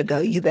 years ago.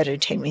 You better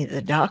take me to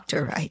the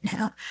doctor right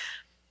now.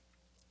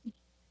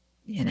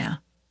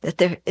 That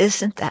there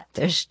isn't that.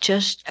 There's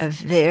just a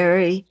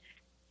very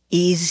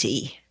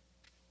easy,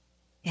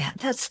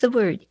 that's the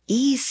word,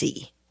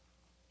 easy.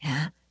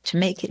 Yeah, to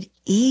make it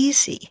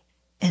easy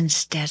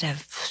instead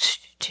of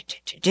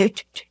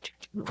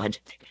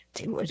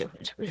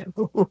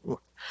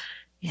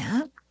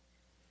yeah,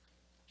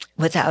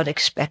 without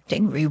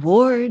expecting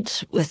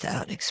rewards,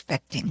 without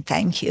expecting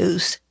thank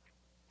yous.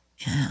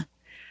 Yeah.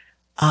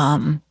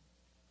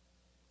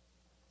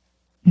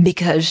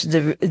 Because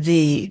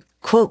the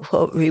quote,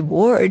 quote,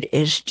 reward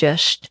is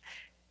just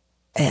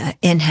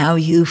in how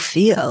you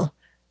feel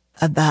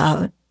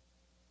about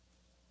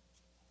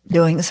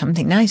doing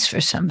something nice for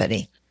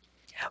somebody,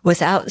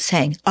 without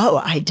saying, oh,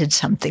 I did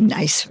something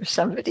nice for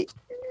somebody.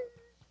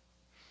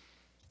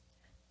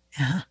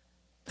 Yeah.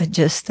 But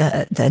just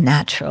the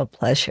natural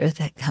pleasure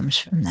that comes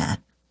from that.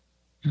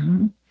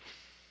 Mm-hmm.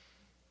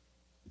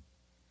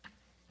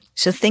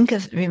 So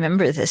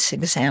remember this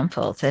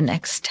example the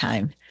next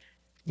time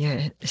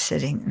you're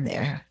sitting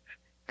there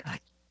going,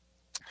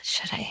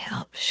 should I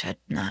help?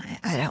 Shouldn't I?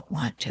 I don't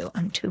want to.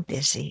 I'm too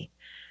busy.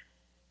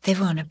 They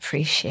won't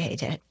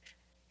appreciate it.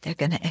 They're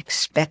going to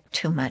expect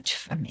too much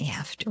from me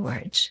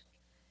afterwards.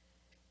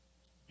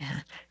 Yeah.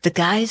 The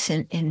guys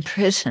in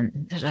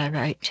prison that I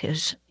write to,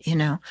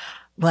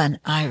 when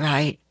I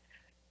write,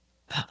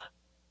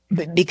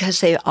 because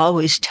they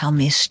always tell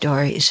me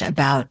stories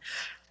about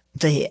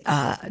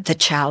the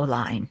chow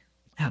line.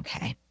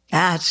 Okay,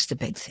 that's the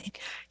big thing.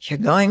 You're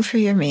going for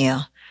your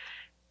meal.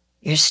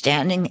 You're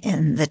standing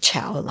in the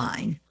chow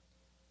line.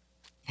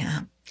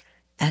 Yeah.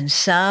 And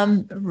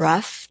some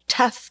rough,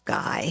 tough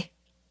guy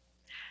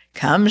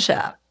comes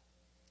up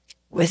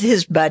with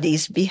his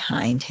buddies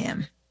behind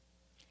him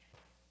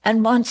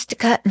and wants to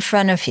cut in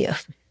front of you.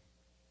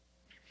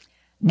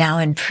 Now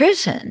in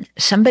prison,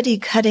 somebody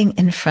cutting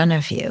in front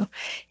of you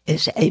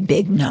is a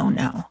big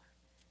no-no.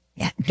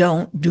 Yeah,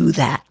 don't do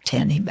that to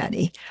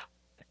anybody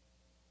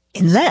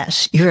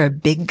unless you're a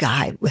big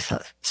guy with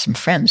some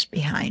friends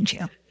behind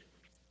you.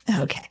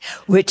 Okay,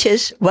 which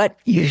is what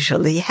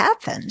usually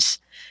happens.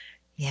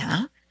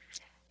 Yeah.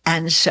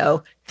 And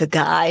so the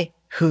guy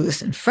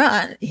who's in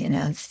front,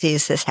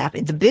 sees this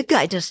happening. The big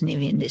guy doesn't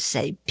even need to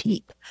say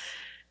peep.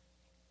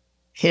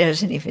 He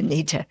doesn't even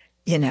need to,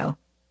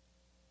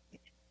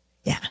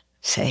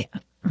 say,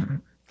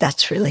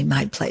 that's really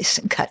my place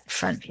and cut in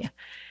front of you.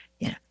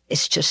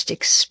 It's just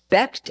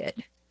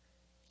expected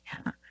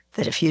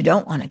that if you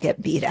don't want to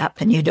get beat up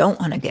and you don't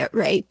want to get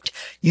raped,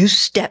 you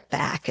step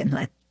back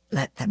and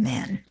let them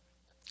in.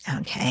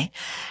 Okay.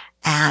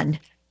 And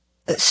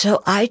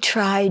so I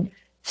tried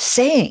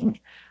saying,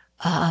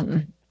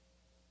 to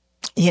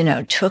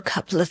a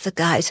couple of the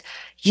guys,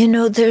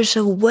 there's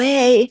a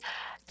way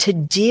to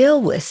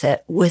deal with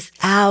it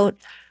without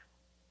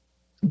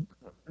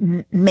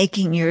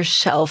making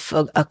yourself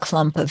a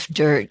clump of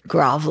dirt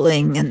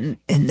groveling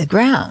in the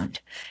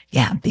ground.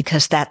 Yeah,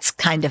 because that's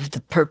kind of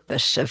the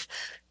purpose of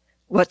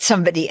what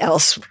somebody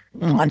else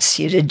wants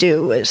you to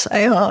do is,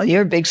 oh,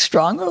 you're big,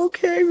 strong.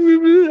 Okay,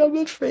 I'm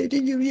afraid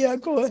of you. Yeah,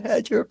 go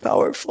ahead. You're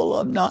powerful.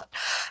 I'm not.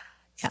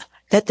 Yeah,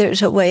 that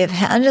there's a way of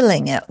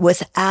handling it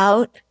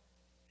without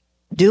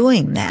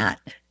doing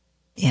that,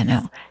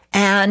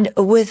 and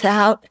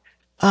without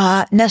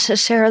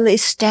necessarily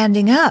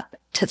standing up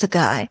to the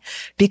guy,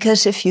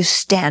 because if you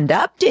stand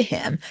up to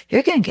him,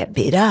 you're going to get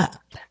beat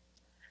up.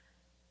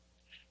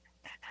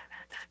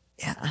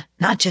 Yeah,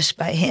 not just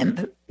by him,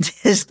 but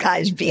his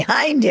guys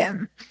behind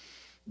him.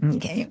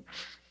 Okay.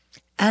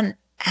 And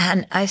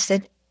I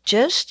said,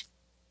 just,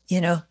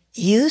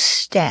 you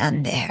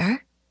stand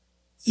there.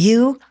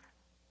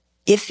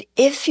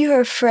 If you're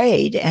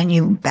afraid and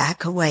you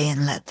back away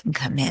and let them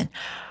come in,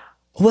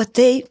 what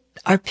they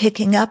are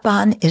picking up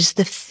on is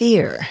the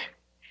fear.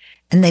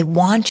 And they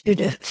want you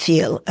to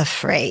feel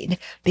afraid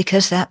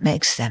because that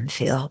makes them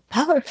feel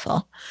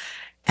powerful.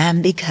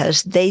 And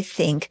because they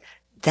think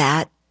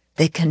that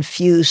they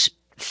confuse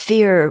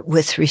fear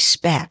with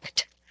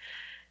respect.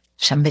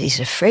 Somebody's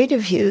afraid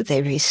of you,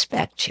 they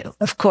respect you.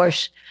 Of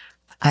course,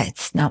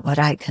 it's not what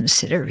I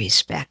consider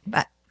respect,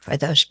 but for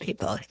those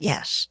people,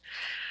 yes.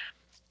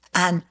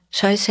 And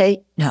so I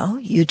say, no,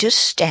 you just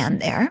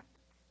stand there.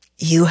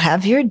 You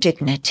have your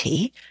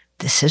dignity.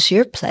 this is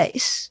your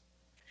place,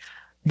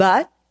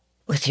 but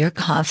with your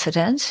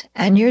confidence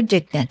and your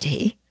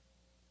dignity,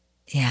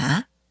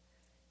 yeah,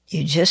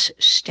 you just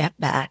step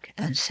back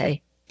and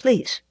say,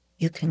 please,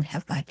 you can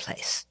have my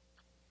place.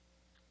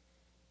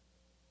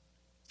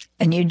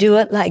 And you do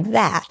it like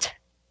that.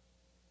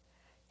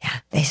 Yeah,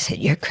 they said,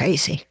 you're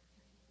crazy.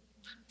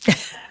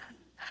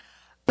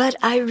 But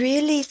I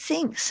really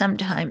think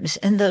sometimes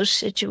in those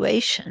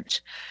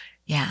situations,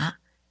 yeah,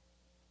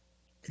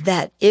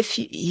 that if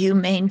you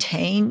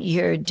maintain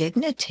your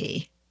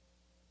dignity,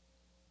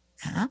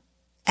 yeah,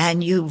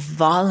 and you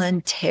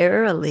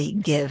voluntarily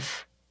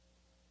give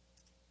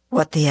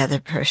what the other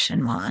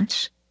person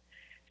wants,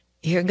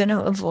 you're going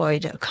to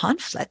avoid a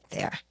conflict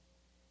there.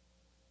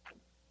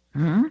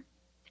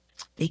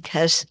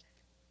 Because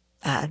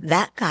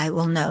that guy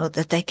will know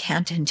that they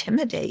can't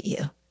intimidate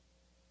you.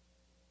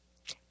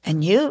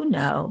 And you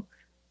know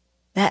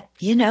that,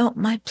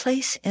 my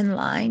place in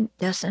line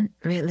doesn't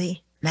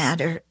really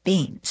matter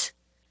beans.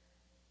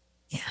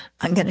 Yeah,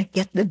 I'm going to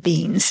get the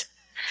beans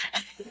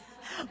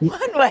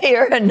one way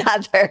or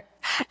another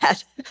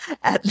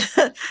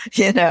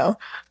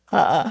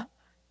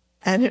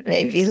and it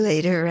may be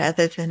later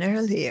rather than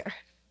earlier.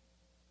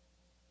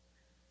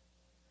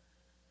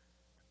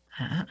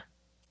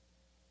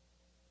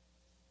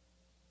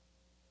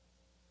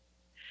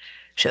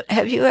 So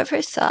have you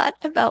ever thought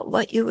about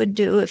what you would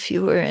do if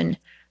you were in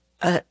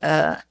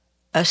a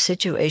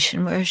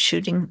situation where a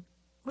shooting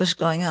was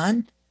going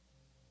on?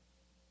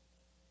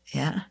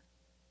 Yeah.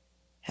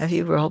 Have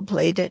you role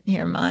played it in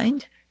your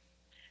mind?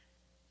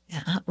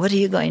 Yeah. What are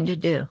you going to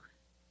do?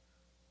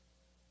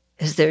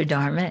 Is there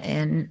Dharma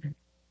in,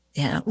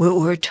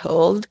 we're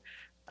told,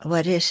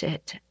 what is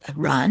it?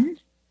 Run,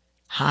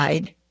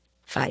 hide,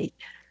 fight.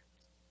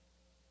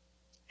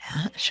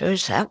 Yeah. So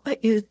is that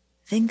what you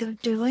think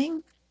of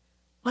doing?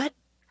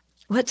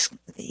 What's,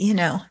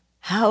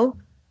 how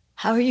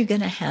are you going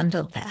to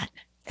handle that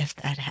if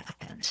that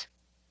happens?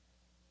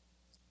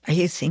 Are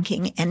you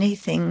thinking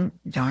anything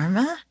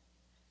Dharma?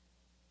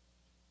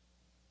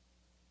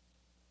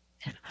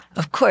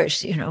 Of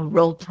course,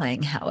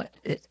 role-playing how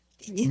it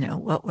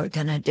what we're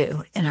going to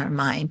do in our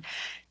mind.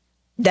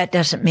 That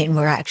doesn't mean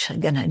we're actually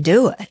going to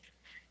do it.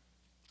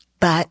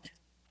 But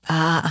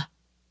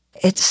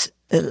it's,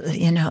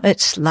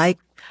 it's like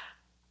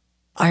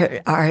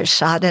our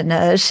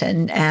sadhanas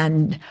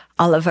and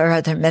all of our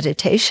other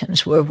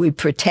meditations where we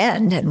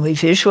pretend and we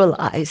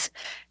visualize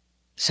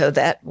so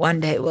that one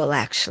day we'll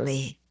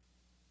actually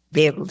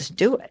be able to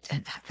do it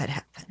and have it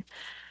happen.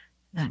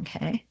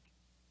 Okay?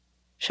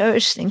 So I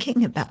was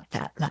thinking about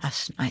that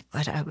last night,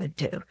 what I would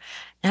do.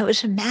 And I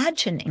was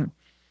imagining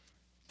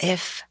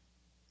if,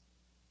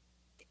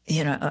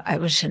 I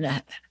was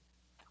in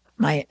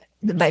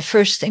my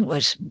first thing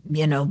was,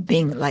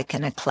 being like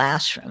in a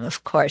classroom.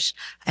 Of course,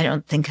 I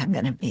don't think I'm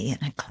going to be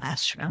in a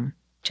classroom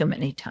too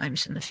many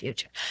times in the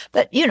future.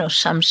 But,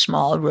 some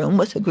small room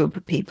with a group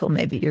of people,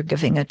 maybe you're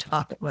giving a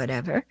talk or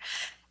whatever,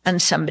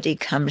 and somebody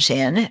comes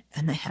in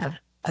and they have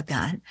a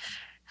gun.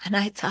 And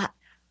I thought,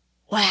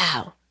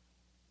 wow,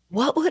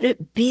 what would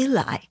it be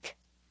like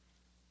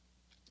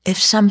if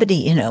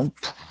somebody,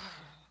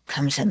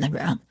 comes in the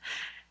room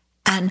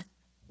and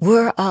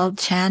we're all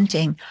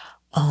chanting,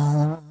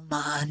 Om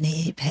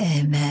Mani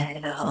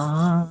Padme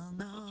Hum,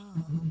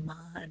 Om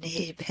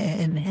Mani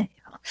Padme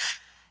Hum.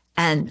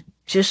 And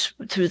just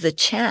through the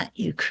chant,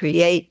 you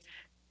create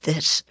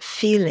this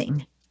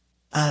feeling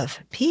of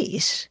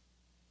peace.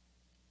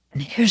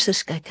 And here's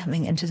this guy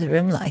coming into the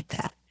room like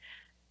that.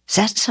 Is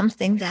that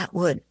something that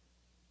would,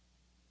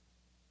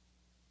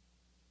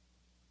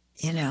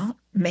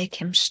 make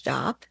him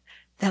stop?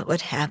 That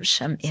would have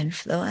some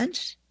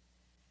influence?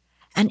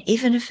 And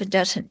even if it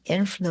doesn't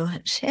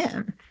influence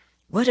him,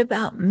 what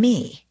about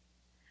me?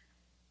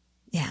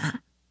 Yeah.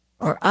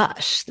 Or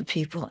us, the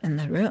people in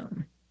the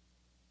room.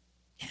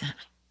 Yeah.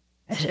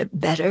 Is it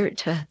better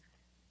to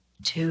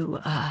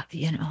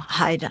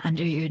hide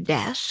under your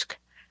desk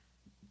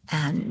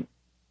and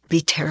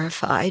be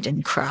terrified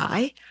and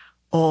cry,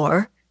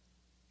 or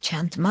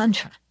chant the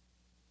mantra?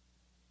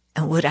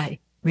 And would I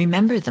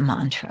remember the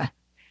mantra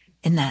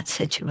in that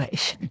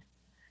situation?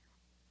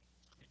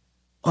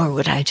 Or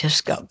would I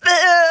just go,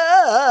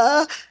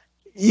 ah!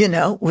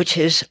 Which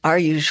is our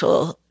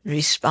usual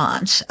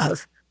response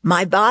of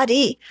my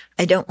body.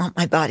 I don't want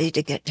my body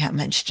to get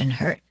damaged and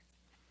hurt.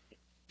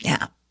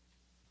 Yeah.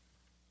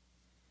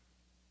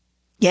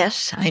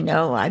 Yes, I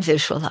know I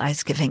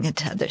visualize giving it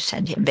to other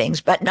sentient beings,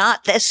 but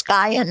not this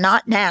guy and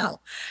not now.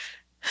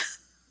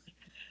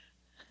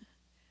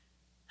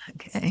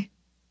 Okay.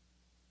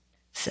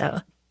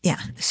 So, yeah.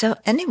 So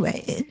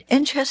anyway,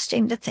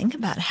 interesting to think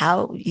about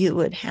how you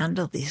would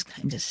handle these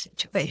kinds of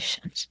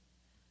situations.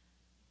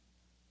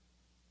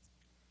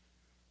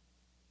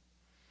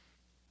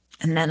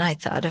 And then I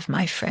thought of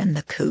my friend,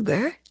 the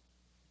cougar.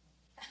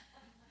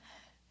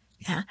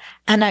 Yeah.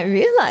 And I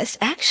realized,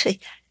 actually,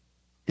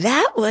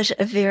 that was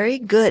a very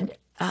good,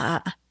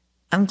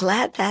 I'm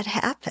glad that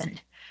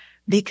happened,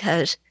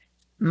 because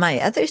my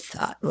other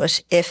thought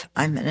was, if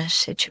I'm in a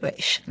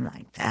situation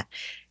like that,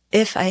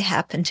 if I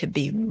happen to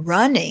be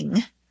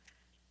running,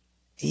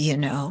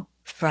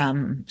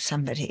 from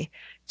somebody,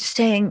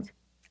 saying,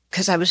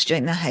 because I was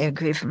doing the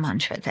Hayagriva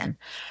mantra then,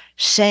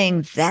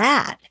 saying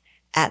that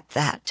at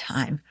that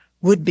time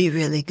would be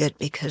really good,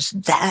 because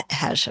that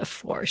has a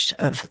force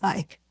of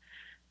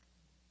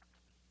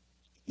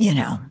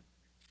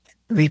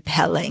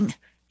repelling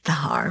the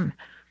harm,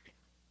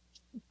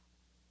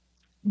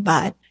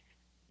 but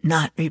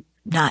not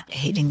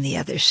hating the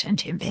other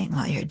sentient being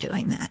while you're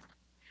doing that.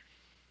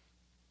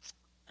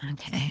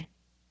 Okay.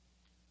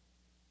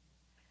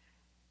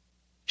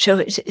 So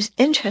it's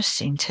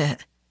interesting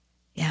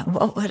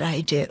what would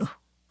I do?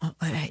 What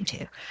would I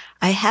do?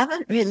 I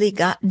haven't really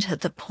gotten to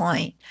the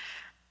point,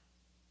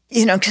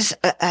 because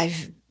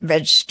I've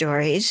read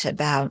stories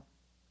about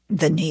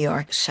the New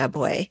York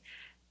subway,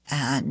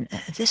 and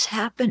this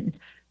happened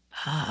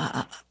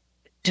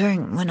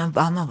during when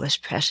Obama was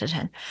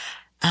president.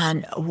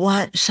 And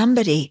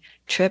somebody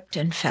tripped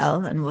and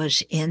fell and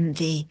was in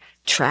the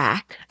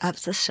track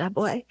of the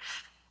subway.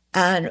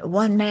 And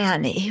one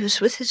man, he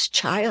was with his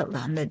child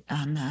on the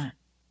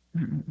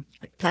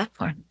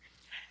platform,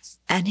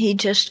 and he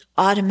just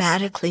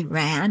automatically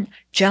ran,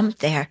 jumped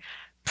there,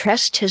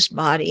 pressed his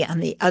body on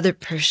the other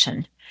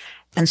person,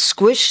 and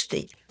squished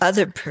the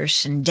other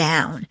person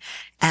down.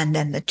 And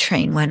then the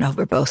train went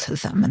over both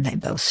of them, and they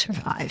both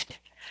survived.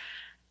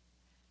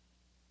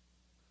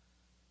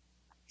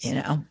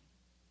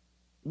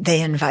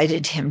 They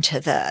invited him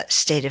to the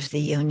State of the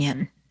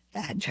Union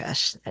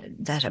address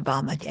that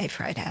Obama gave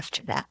right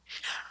after that.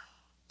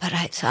 But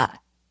I thought,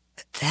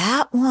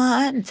 that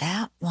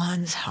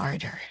one's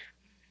harder.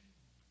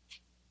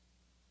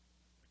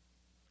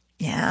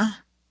 Yeah,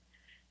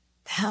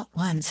 that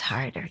one's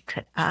harder.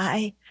 Could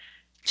I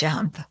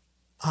jump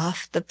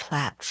off the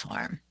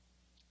platform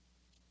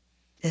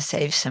to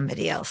save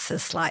somebody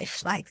else's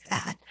life like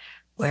that,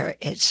 where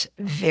it's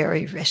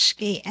very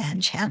risky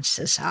and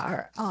chances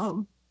are,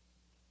 I'm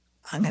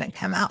going to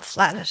come out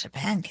flat as a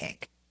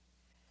pancake?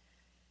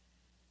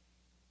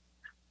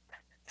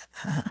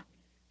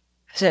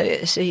 So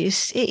you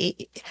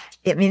see,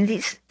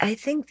 I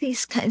think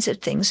these kinds of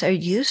things are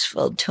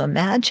useful to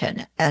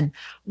imagine and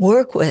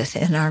work with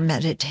in our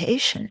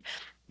meditation,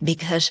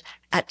 because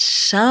at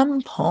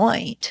some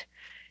point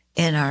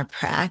in our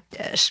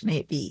practice,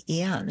 maybe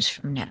eons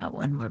from now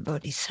when we're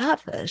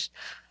bodhisattvas,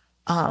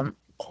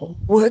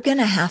 we're going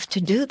to have to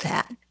do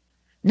that.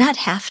 Not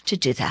have to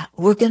do that.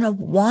 We're going to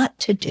want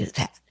to do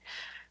that.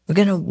 We're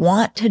going to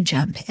want to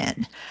jump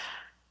in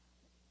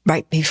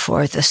right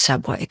before the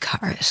subway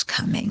car is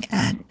coming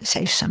and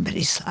save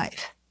somebody's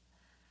life.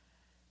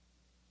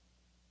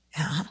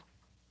 Yeah.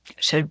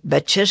 So,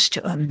 but just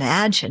to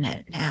imagine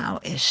it now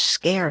is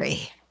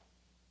scary,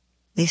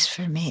 at least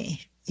for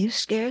me. You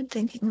scared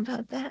thinking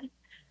about that?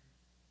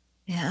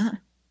 Yeah.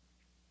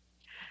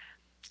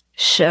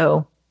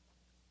 So,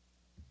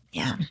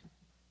 yeah.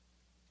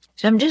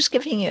 So I'm just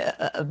giving you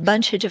a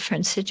bunch of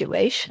different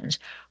situations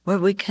where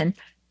we can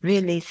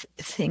really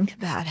think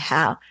about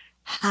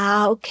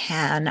how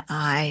can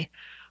I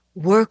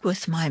work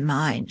with my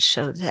mind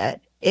so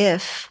that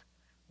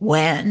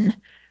when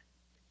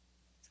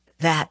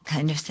that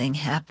kind of thing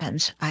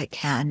happens, I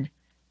can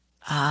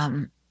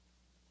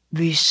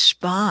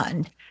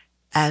respond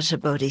as a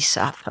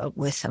bodhisattva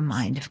with a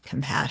mind of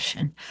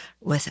compassion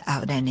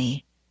without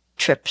any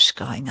trips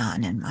going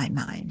on in my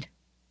mind.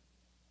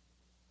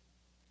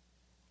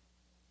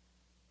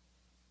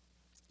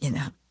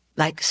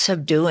 Like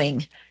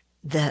subduing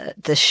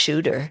the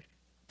shooter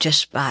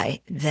just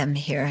by them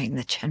hearing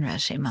the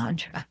Chenrezig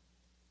mantra.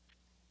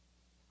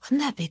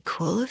 Wouldn't that be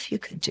cool if you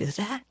could do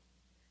that?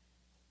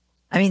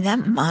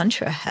 That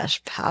mantra has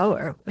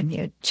power when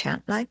you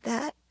chant like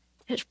that.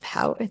 There's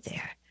power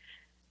there.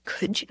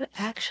 Could you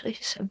actually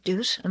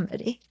subdue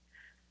somebody?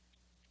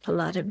 A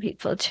lot of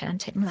people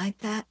chanting like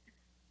that.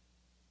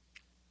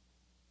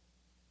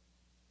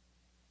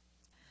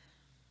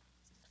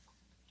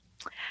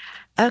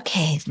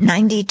 Okay,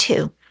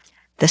 92.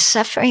 The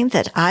suffering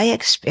that I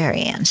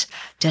experience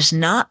does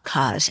not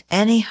cause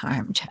any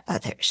harm to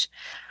others,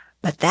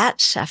 but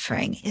that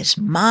suffering is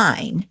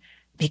mine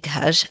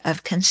because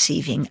of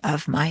conceiving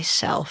of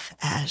myself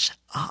as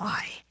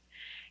I.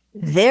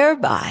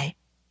 Thereby,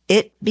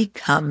 it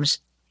becomes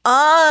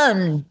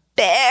unbearable.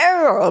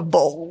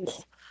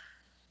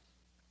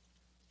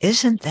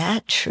 Isn't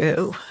that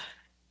true?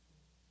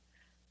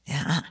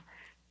 Yeah.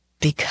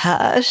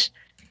 Because,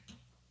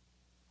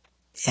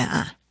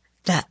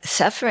 the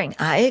suffering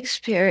I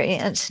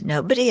experience,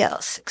 nobody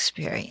else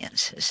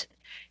experiences.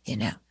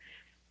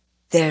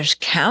 There's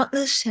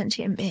countless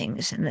sentient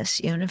beings in this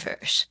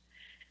universe.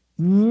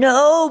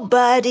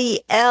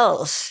 Nobody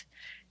else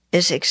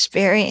is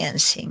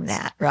experiencing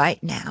that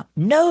right now.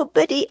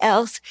 Nobody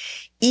else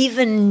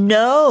even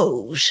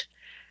knows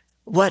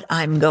what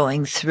I'm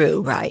going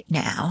through right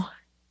now.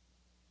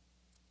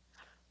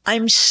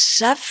 I'm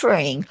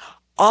suffering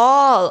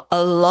all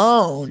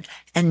alone,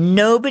 and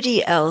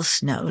nobody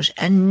else knows,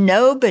 and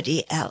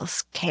nobody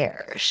else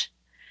cares.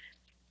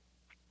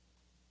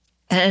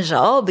 And it's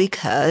all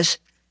because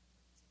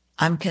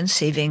I'm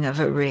conceiving of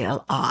a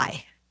real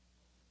I.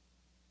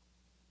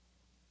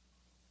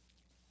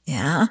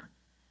 Yeah?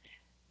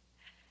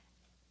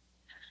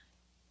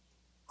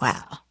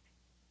 Wow.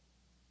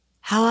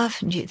 How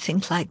often do you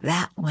think like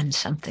that when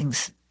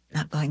something's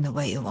not going the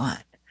way you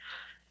want?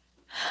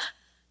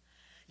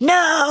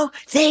 No,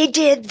 they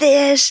did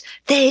this,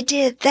 they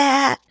did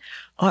that.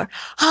 Or,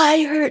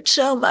 I hurt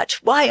so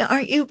much. Why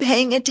aren't you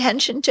paying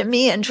attention to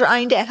me and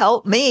trying to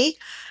help me?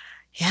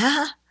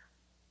 Yeah?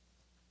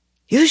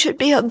 You should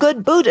be a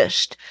good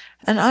Buddhist,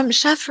 and I'm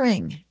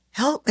suffering.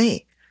 Help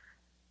me.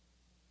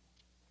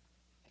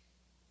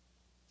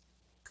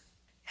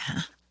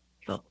 Yeah.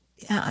 Well,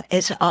 yeah,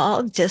 it's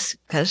all just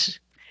because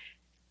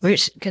we're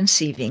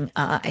conceiving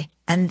I.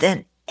 And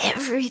then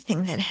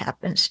everything that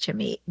happens to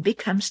me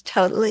becomes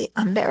totally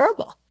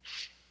unbearable.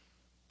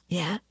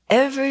 Yeah,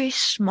 every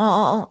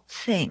small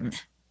thing.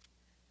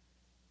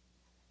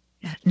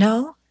 Yeah.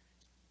 No?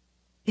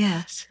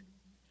 Yes.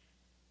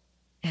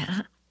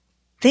 Yeah.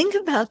 Think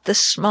about the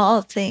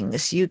small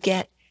things you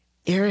get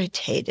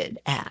irritated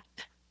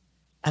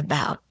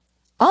about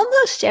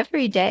almost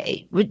every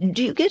day.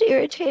 Do you get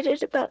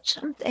irritated about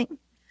something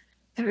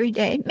every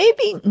day?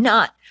 Maybe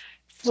not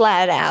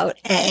flat out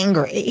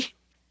angry,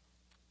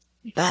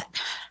 but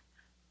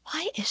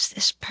why is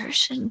this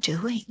person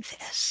doing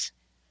this?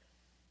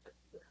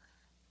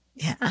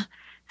 Yeah.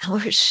 And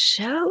we're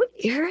so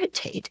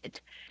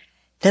irritated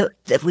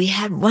that we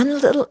had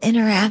one little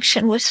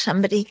interaction with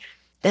somebody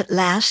that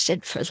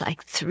lasted for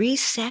like 3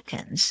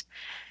 seconds,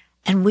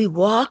 and we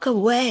walk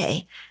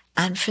away,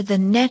 and for the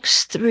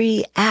next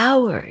 3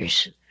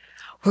 hours,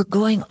 we're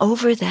going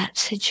over that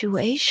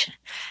situation.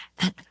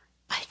 And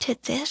I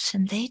did this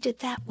and they did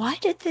that. Why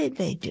did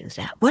they do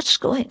that? What's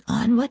going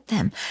on with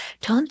them?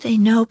 Don't they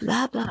know?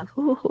 Blah, blah,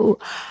 hoo, hoo.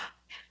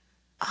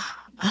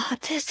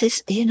 This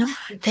is,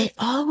 they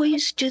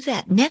always do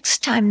that.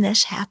 Next time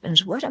this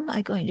happens, what am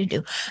I going to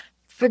do?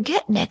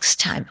 Forget next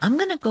time. I'm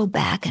going to go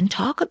back and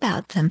talk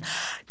about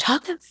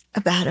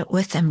it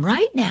with them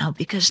right now,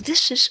 because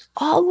this is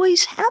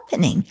always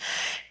happening,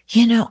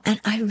 and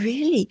I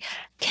really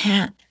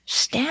can't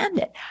stand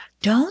it.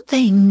 Don't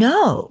they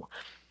know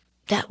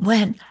that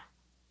when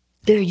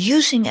they're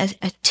using a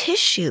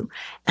tissue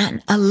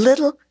and a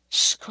little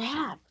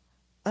scrap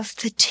of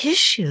the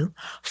tissue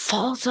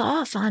falls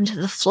off onto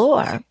the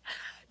floor,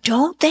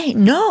 don't they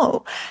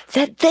know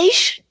that they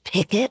should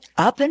pick it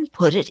up and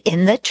put it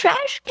in the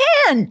trash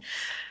can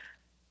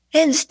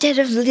instead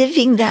of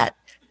leaving that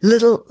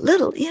little,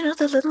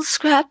 the little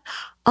scrap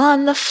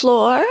on the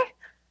floor?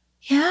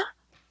 Yeah.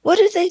 What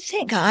do they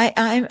think?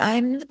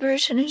 I'm the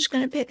person who's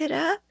going to pick it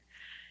up?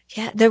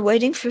 Yeah. They're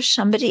waiting for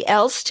somebody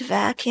else to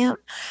vacuum.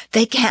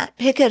 They can't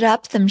pick it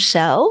up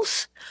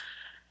themselves.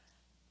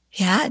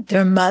 Yeah.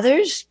 Their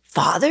mothers,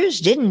 fathers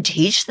didn't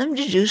teach them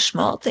to do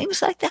small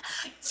things like that.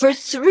 For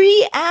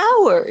 3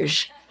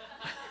 hours,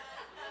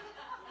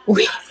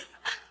 we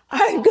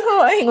are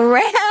going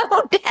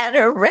round and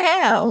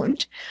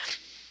around,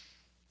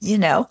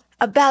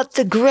 about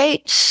the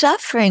great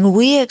suffering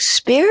we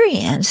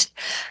experienced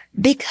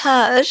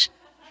because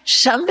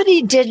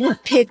somebody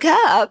didn't pick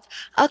up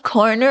a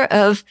corner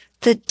of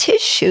the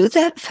tissue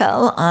that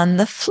fell on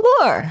the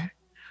floor.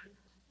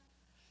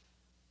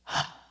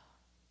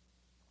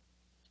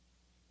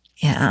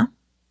 Yeah.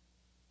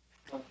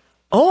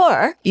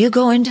 Or you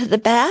go into the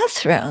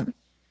bathroom.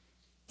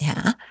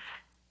 Yeah.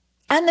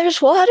 And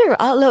there's water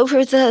all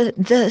over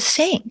the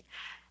sink.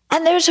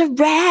 And there's a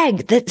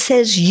rag that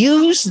says,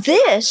 use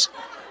this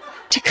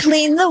to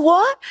clean the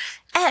water.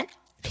 And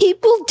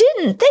people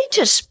didn't. They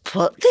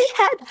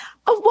had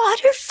a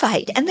water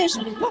fight. And there's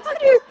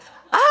water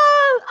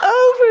all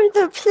over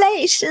the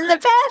place in the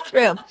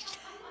bathroom.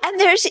 And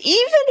there's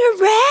even a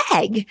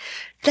rag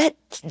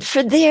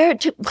for there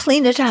to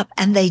clean it up.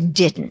 And they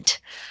didn't.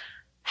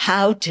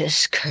 How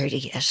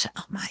discourteous.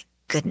 Oh my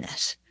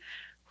goodness.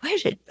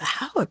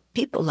 How are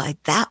people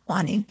like that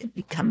wanting to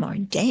become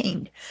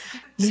ordained?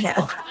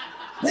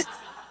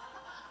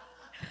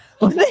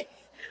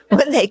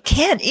 When they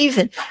can't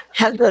even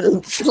have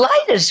the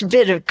slightest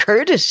bit of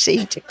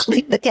courtesy to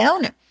clean the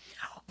counter.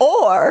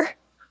 Or,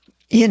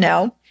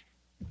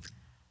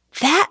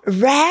 that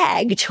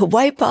rag to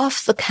wipe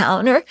off the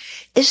counter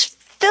is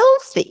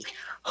filthy.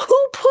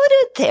 Who put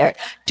it there?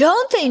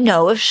 Don't they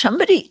know if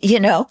somebody,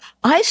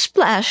 I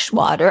splashed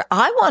water,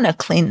 I want to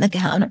clean the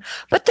counter,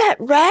 but that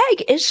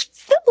rag is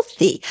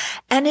filthy.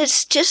 And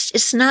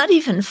it's not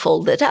even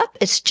folded up.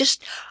 It's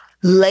just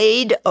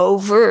laid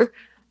over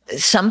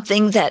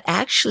something that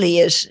actually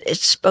it's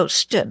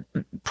supposed to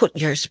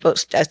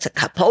as a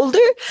cup holder.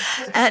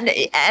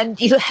 And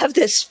you have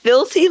this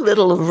filthy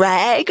little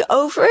rag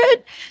over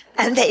it.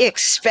 And they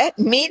expect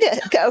me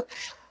to go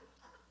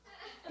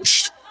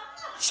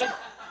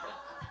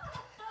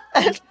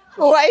and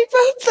wipe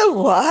up the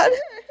water.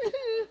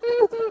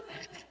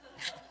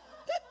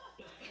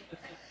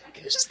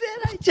 Because then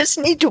I just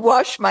need to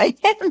wash my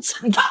hands.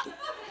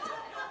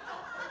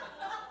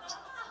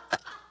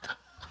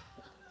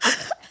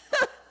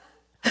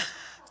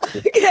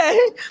 Okay.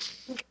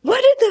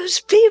 What do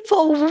those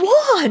people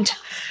want?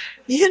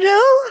 you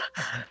know?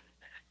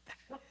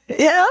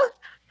 Yeah.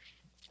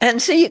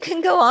 And so you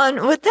can go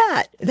on with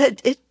that.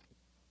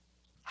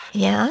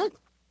 Yeah.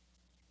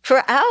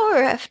 For hour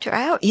after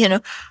hour,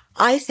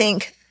 I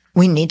think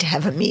we need to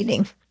have a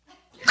meeting.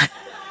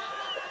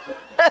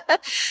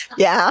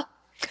 Yeah.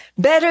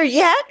 Better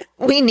yet,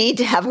 we need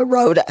to have a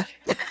rota.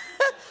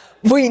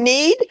 We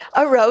need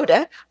a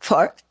rota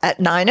for at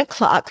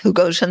 9:00 who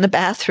goes in the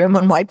bathroom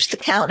and wipes the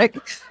counter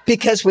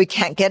because we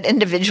can't get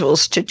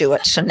individuals to do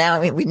it. So now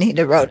we need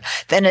a rota.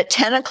 Then at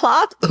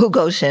 10:00, who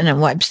goes in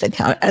and wipes the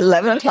counter?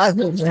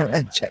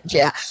 11:00,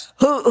 yeah.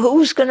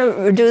 Who's going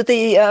to do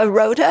the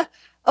rota?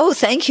 Oh,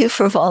 thank you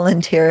for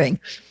volunteering.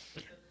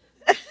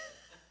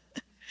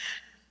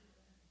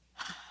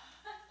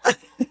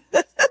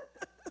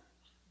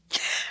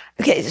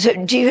 Okay, so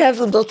do you have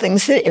little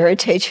things that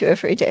irritate you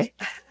every day?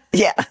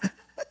 Yeah.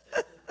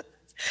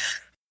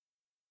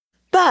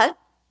 But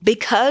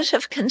because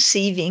of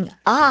conceiving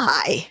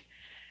I,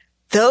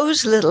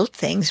 those little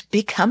things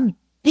become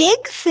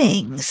big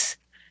things,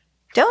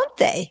 don't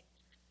they?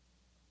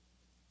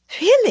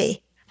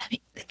 Really? I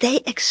mean, they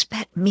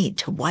expect me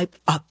to wipe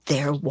up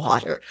their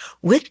water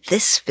with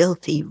this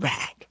filthy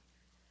rag.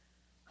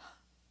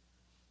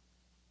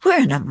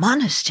 We're in a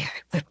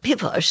monastery where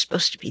people are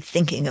supposed to be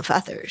thinking of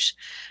others.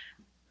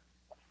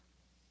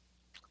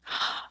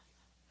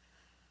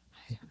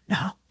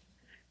 No.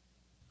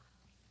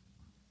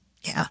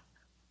 Yeah.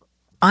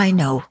 I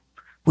know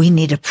we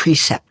need a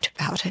precept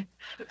about it.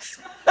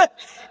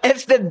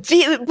 If the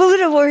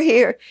Buddha were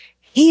here,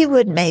 he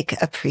would make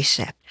a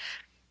precept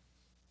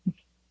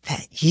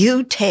that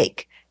you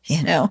take,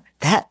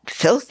 that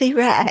filthy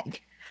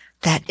rag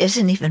that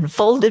isn't even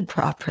folded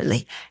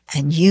properly,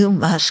 and you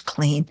must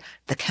clean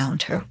the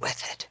counter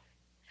with it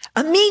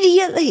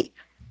immediately.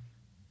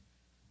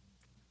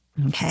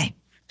 Okay.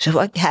 So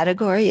what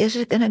category is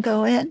it going to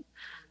go in?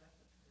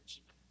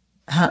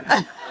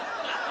 Huh?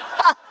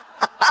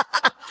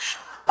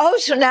 Oh,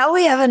 so now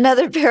we have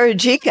another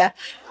parajika.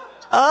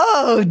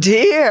 Oh,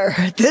 dear.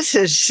 This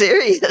is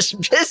serious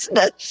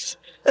business.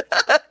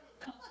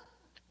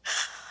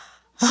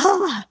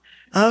 Oh,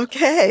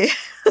 okay.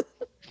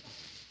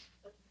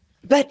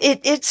 But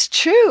it's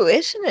true,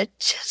 isn't it?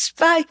 Just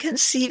by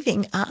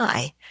conceiving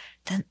I,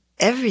 then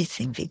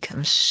everything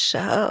becomes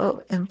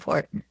so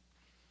important.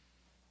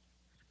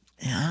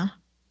 Yeah.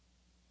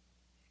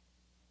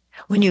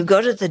 When you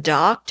go to the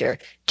doctor,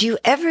 do you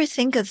ever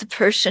think of the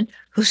person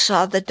who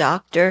saw the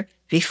doctor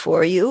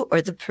before you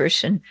or the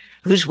person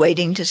who's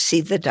waiting to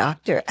see the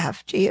doctor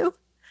after you?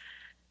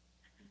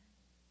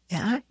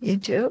 Yeah, you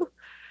do?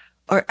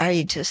 Or are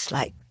you just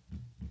like,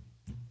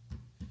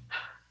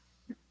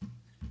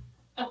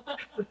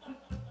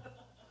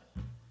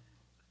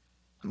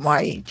 why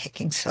are you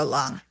taking so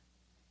long?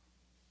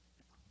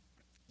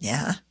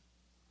 Yeah.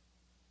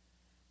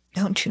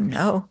 Don't you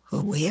know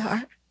who we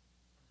are?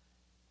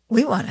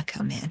 We want to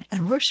come in,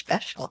 and we're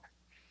special.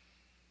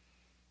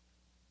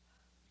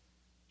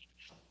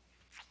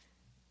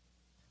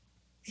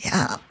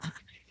 Yeah.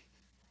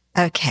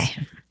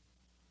 Okay.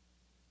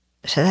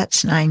 So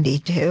that's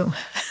 92.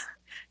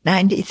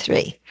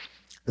 93.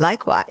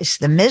 Likewise,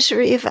 the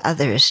misery of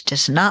others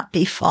does not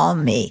befall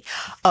me.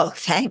 Oh,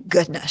 thank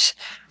goodness.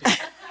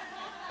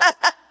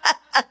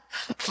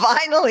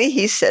 Finally,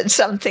 he said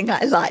something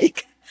I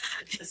like.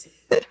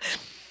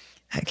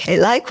 Okay,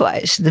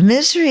 likewise, the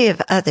misery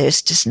of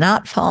others does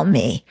not fall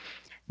me.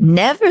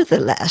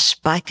 Nevertheless,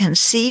 by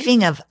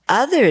conceiving of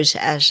others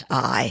as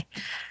I,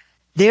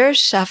 their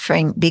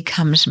suffering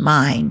becomes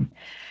mine.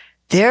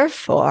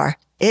 Therefore,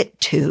 it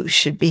too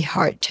should be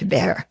hard to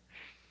bear.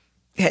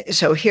 Okay,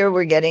 so here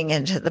we're getting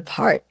into the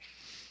part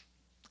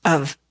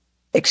of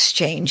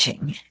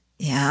exchanging.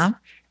 Yeah.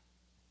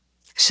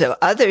 So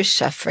others'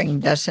 suffering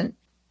doesn't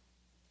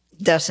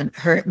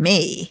hurt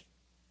me.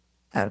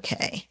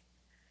 Okay.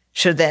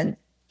 So then,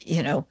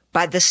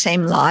 by the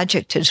same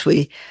logic as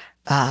we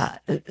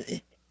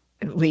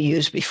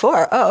used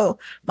before, oh,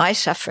 my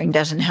suffering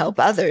doesn't help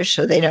others,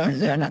 so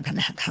they're not going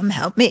to come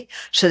help me.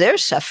 So their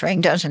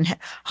suffering doesn't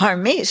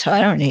harm me, so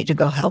I don't need to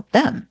go help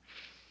them.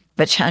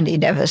 But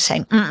Shantideva is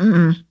saying,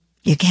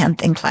 you can't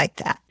think like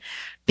that.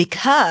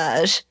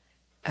 Because,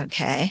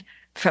 okay,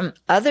 from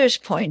others'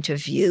 point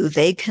of view,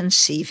 they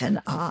conceive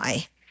an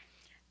I.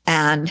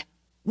 And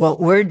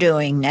what we're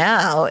doing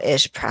now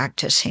is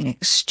practicing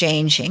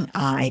exchanging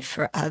I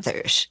for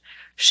others,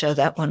 so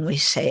that when we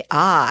say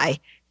I,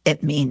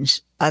 it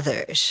means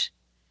others.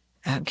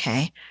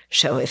 Okay?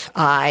 So if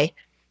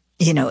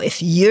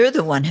if you're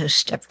the one who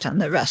stepped on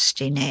the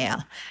rusty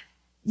nail,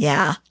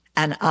 yeah,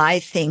 and I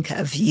think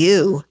of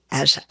you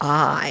as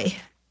I,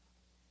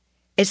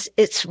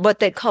 it's what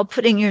they call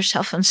putting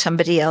yourself in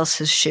somebody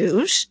else's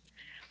shoes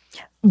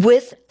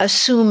with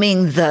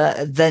assuming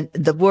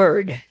the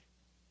word,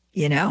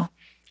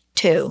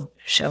 too.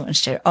 So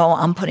instead,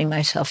 I'm putting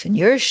myself in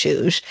your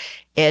shoes,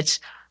 it's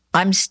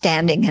I'm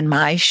standing in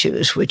my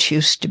shoes, which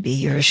used to be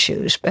your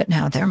shoes, but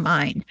now they're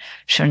mine.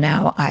 So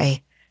now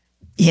I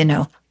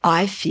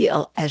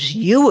feel as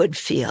you would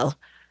feel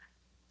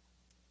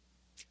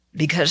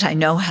because I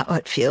know how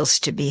it feels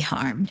to be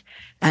harmed.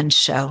 And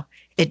so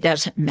it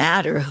doesn't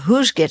matter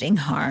who's getting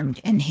harmed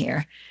in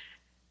here,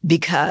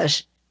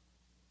 because,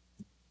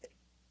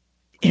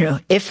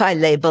 if I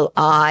label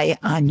I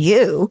on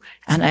you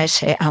and I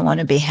say, I want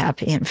to be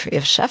happy and free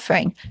of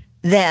suffering,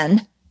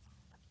 then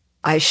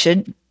I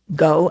should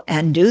go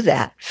and do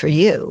that for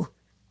you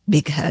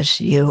because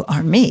you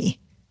are me,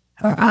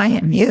 or I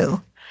am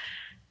you.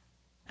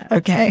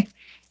 Okay?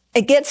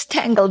 It gets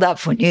tangled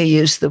up when you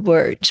use the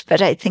words,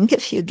 but I think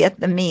if you get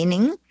the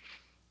meaning,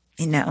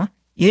 you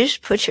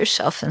just put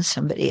yourself in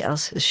somebody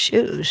else's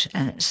shoes,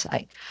 and it's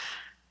like,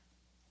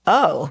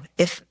 oh,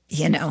 if,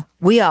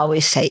 we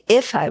always say,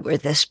 if I were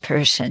this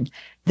person,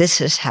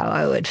 this is how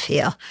I would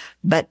feel.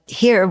 But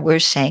here we're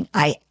saying,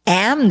 I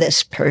am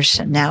this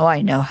person. Now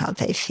I know how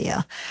they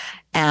feel.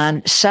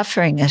 And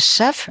suffering is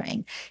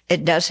suffering.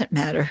 It doesn't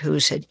matter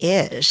whose it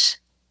is.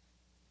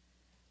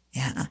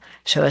 Yeah.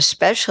 So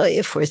especially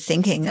if we're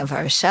thinking of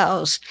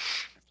ourselves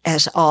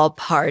as all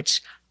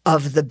parts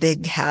of the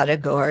big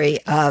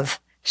category of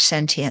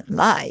sentient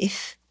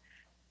life,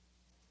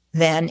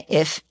 then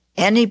if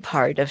any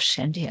part of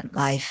sentient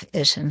life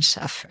is in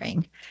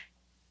suffering,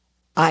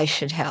 I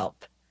should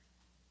help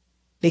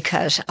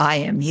because I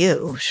am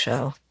you.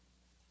 So,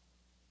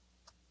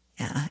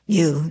 yeah,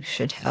 you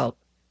should help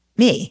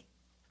me.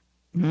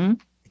 Mm-hmm.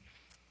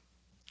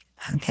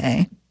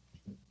 Okay.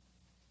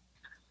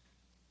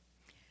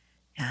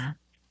 Yeah.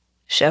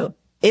 So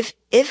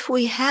if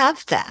we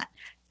have that,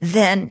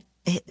 then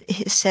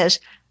he says,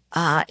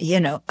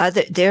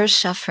 their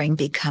suffering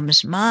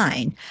becomes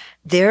mine.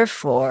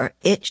 Therefore,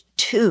 it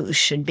too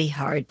should be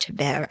hard to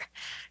bear.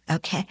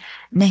 Okay.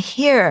 Now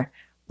here,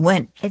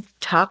 when it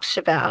talks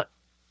about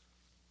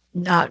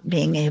not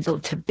being able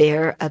to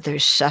bear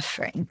others'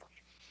 suffering,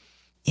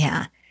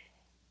 yeah,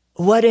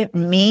 what it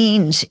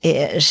means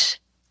is,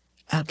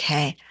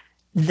 okay,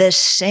 the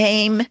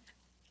same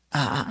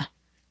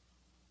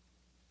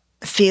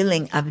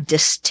feeling of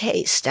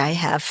distaste I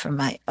have for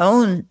my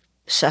own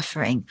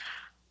suffering,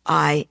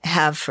 I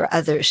have for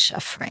others'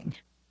 suffering.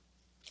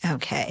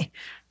 Okay.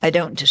 I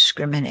don't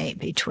discriminate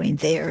between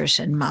theirs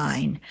and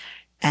mine,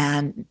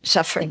 and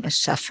suffering is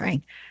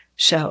suffering.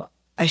 So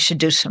I should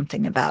do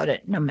something about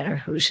it, no matter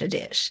whose it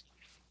is.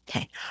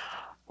 Okay.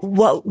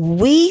 What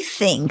we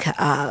think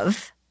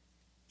of,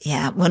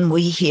 when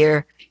we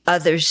hear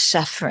others'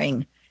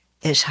 suffering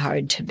is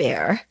hard to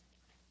bear,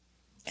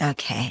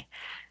 okay,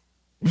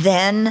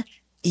 then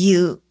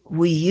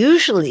we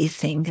usually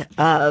think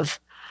of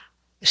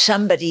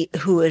somebody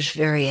who is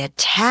very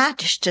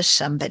attached to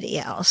somebody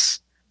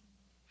else.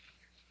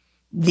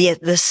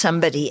 The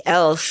somebody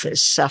else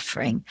is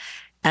suffering,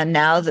 and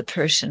now the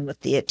person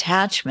with the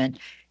attachment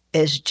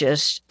is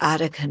just out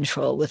of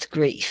control with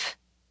grief.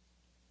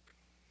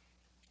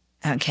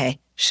 Okay,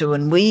 so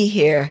when we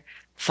hear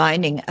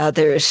finding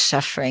others'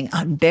 suffering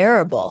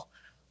unbearable,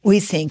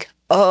 we think,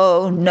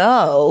 oh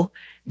no,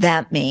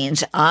 that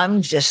means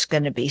I'm just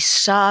going to be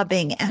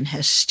sobbing and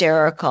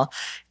hysterical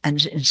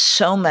and in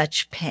so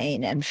much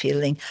pain and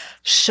feeling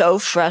so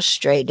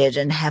frustrated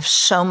and have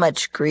so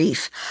much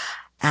grief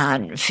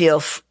and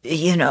feel,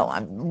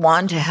 I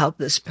want to help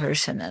this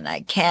person and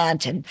I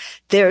can't, and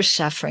they're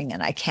suffering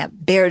and I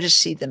can't bear to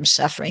see them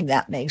suffering.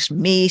 That makes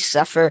me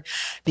suffer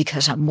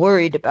because I'm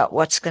worried about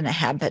what's going to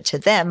happen to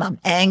them. I'm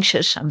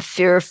anxious, I'm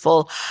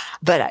fearful,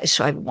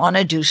 so I want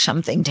to do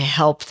something to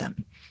help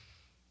them.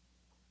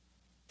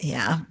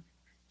 Yeah.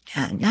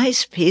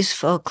 Nice,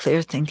 peaceful,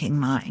 clear thinking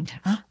mind.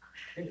 Huh?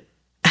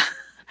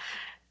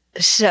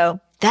 So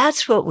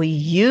that's what we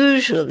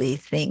usually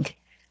think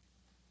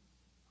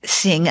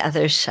seeing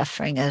others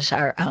suffering as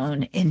our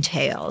own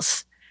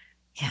entails.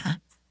 Yeah.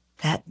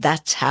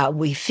 That's how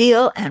we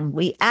feel and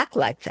we act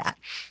like that.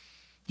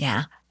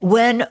 Yeah.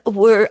 When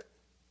we're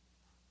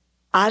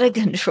out of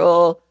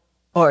control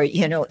or,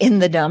 in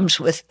the dumps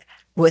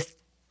with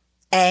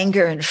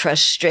anger and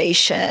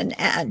frustration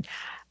and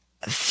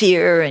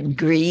fear and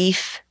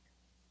grief,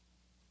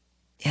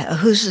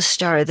 who's the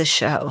star of the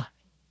show?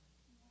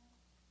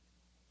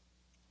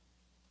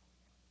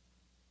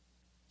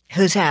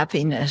 Whose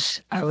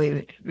happiness are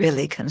we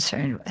really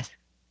concerned with?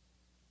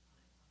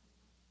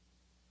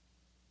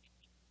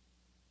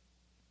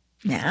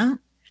 Yeah,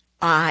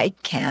 I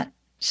can't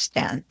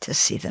stand to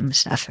see them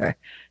suffer,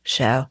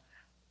 so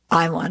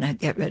I want to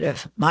get rid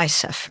of my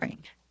suffering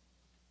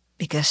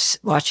because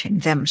watching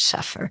them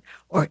suffer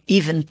or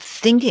even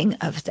thinking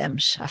of them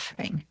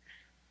suffering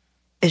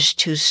is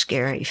too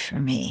scary for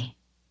me.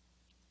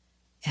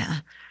 Yeah,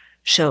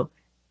 so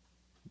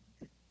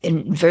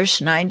in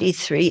verse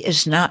 93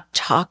 is not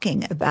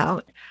talking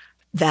about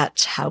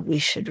that's how we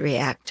should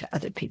react to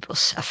other people's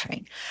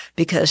suffering.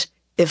 Because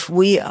if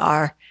we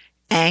are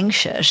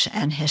anxious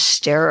and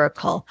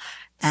hysterical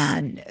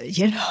and,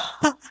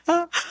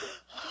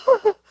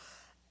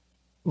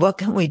 what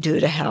can we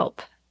do to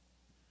help?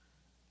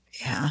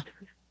 Yeah.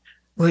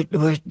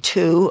 We're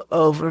too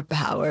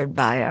overpowered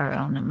by our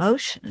own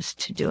emotions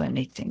to do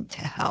anything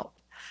to help.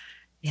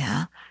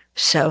 Yeah.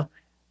 So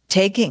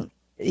taking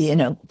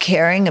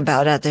caring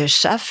about others'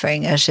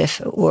 suffering as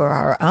if it were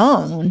our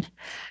own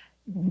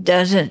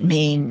doesn't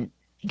mean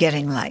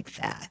getting like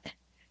that.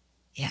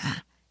 Yeah.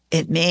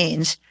 It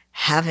means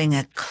having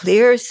a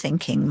clear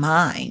thinking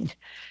mind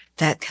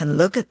that can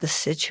look at the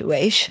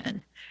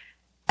situation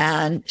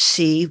and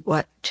see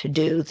what to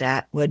do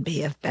that would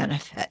be of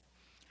benefit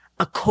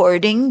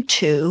according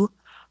to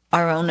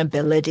our own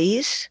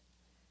abilities,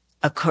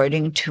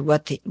 according to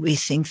what we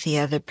think the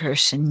other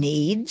person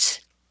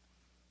needs.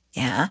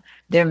 Yeah.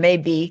 There may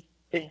be,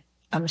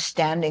 I'm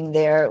standing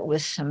there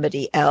with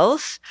somebody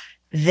else.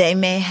 They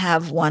may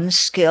have one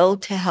skill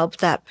to help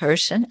that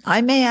person.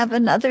 I may have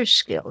another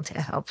skill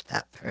to help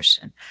that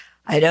person.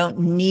 I don't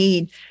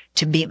need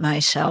to beat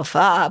myself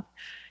up,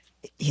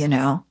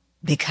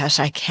 because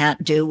I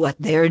can't do what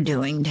they're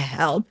doing to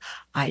help.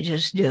 I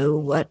just do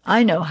what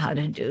I know how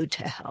to do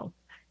to help,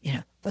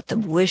 but the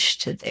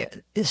wish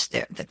is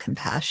there. The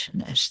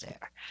compassion is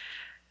there.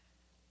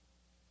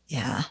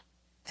 Yeah.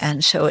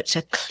 And so it's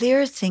a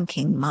clear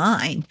thinking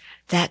mind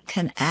that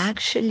can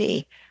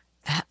actually,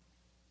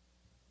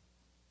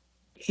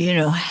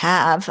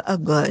 have a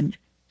good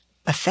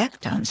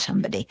effect on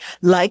somebody.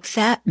 Like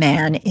that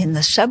man in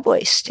the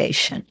subway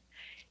station.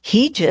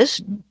 He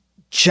just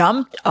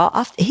jumped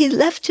off. He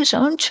left his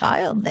own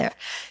child there,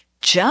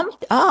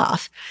 jumped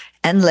off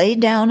and lay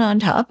down on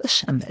top of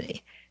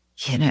somebody.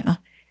 He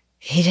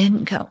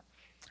didn't go,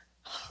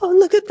 oh,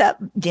 look at that.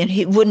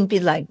 He wouldn't be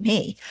like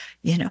me,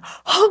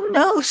 oh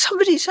no,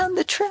 somebody's on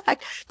the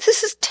track.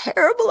 This is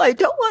terrible. I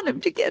don't want him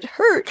to get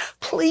hurt.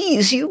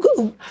 Please, you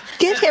go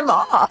get him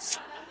off.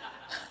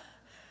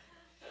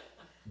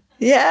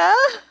 Yeah.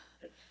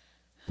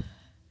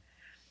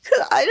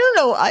 I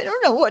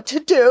don't know what to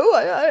do.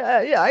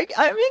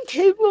 I'm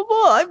incapable.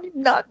 I'm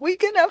not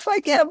weak enough. I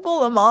can't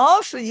pull him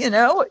off.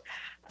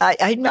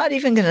 I'm not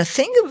even going to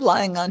think of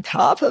lying on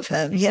top of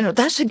him.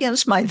 That's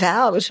against my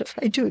vows if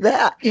I do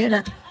that,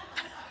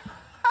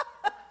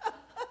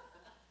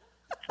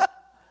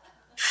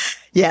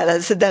 Yeah,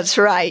 that's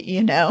right,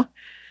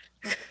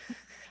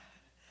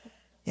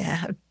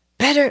 Yeah,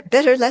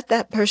 better let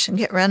that person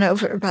get run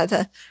over by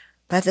the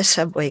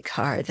subway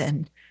car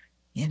than,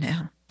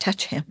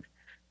 touch him.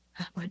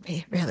 That would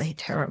be really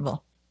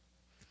terrible.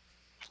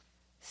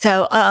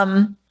 So,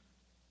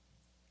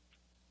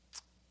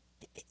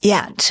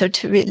 so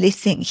to really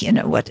think,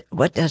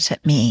 what does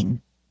it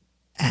mean?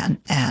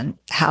 And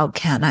how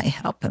can I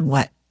help and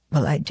what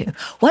will I do?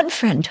 One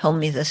friend told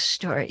me this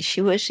story.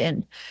 She was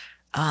in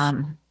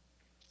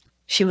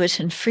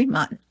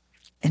Fremont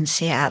in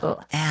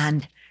Seattle,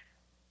 and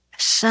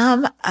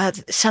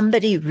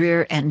somebody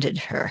rear-ended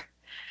her.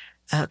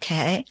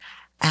 Okay.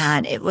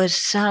 And it was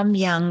some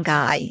young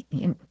guy.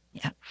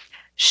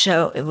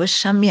 So it was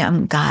some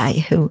young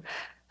guy who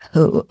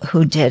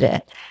did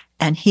it.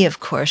 And he, of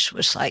course,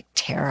 was like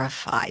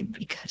terrified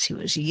because he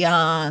was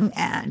young.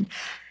 And,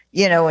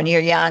 when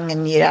you're young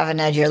and you haven't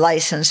had your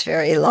license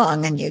very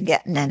long and you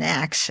get in an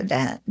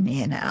accident,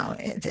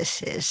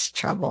 this is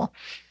trouble.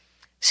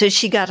 So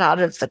she got out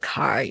of the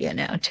car,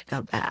 to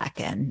go back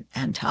and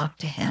talk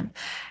to him.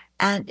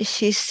 And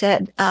she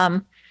said,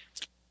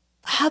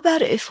 how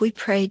about if we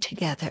pray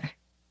together?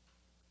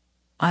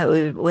 I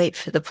would wait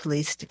for the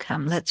police to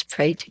come. Let's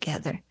pray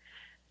together.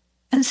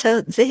 And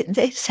so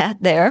they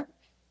sat there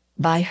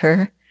by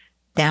her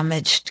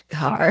damaged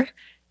car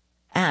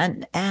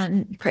and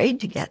prayed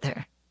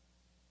together.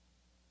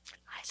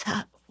 I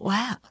thought,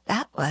 wow,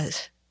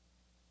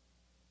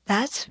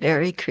 that's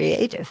very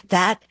creative.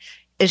 That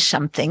is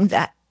something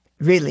that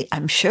really,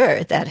 I'm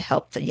sure that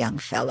helped the young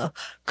fellow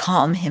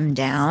calm him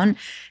down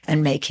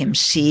and make him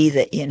see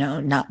that,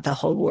 not the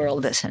whole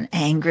world isn't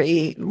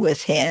angry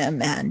with him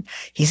and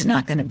he's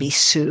not going to be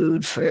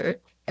sued for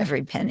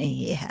every penny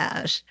he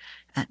has.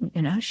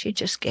 And, she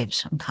just gave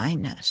some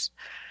kindness.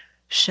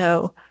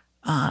 So,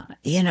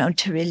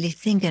 to really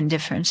think in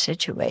different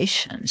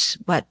situations,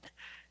 what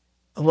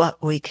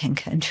we can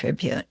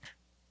contribute.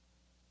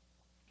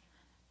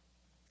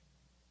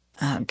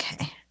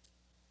 Okay.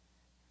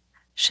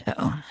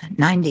 So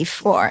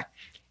 94.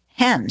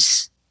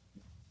 Hence,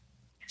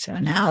 so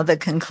now the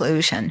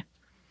conclusion.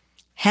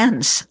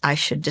 Hence, I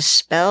should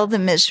dispel the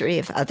misery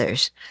of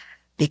others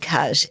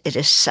because it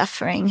is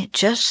suffering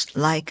just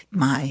like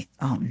my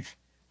own.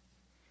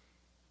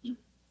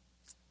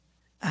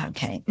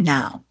 Okay,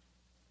 now,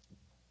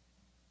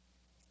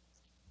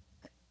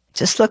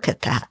 just look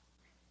at that.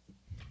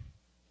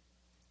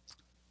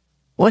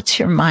 What's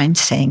your mind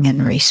saying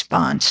in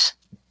response?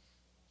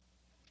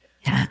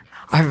 Yeah.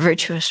 Our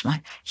virtuous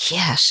mind,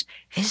 yes,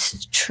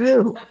 it's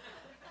true.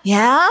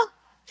 Yeah,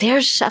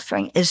 their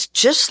suffering is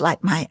just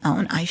like my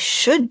own. I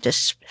should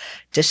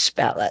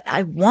dispel it.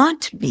 I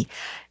want to be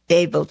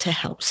able to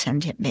help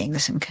sentient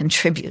beings and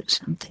contribute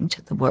something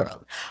to the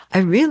world. I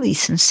really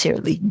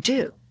sincerely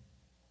do.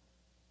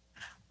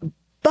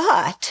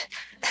 But,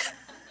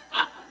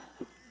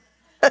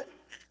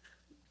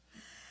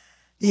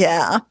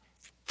 yeah,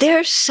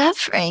 their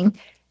suffering,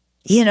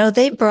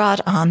 they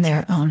brought on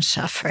their own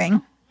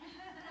suffering.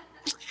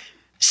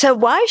 So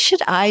why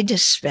should I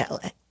dispel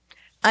it?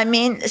 I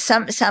mean,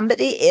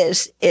 somebody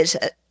is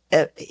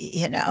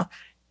you know,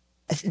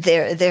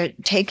 they're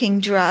taking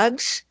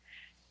drugs,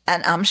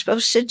 and I'm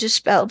supposed to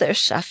dispel their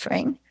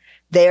suffering.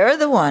 They're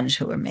the ones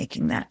who are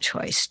making that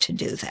choice to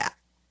do that.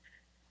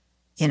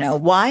 You know,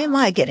 why am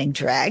I getting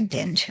dragged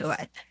into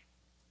it?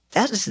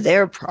 That is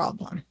their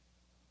problem.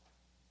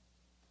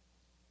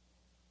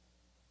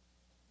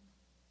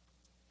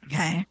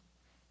 Okay.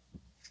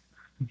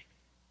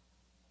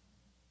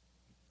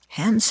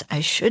 Hence,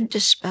 I should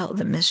dispel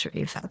the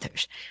misery of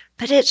others.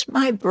 But it's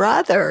my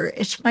brother,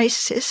 it's my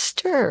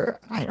sister.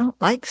 I don't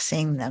like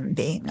seeing them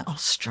being all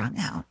strung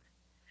out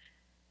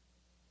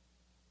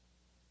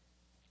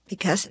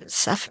because it's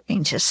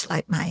suffering just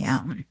like my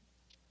own.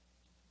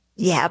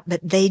 Yeah, but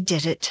they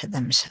did it to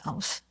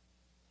themselves.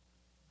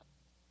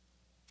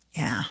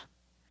 Yeah.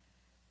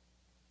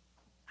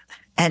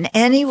 And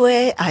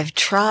anyway, I've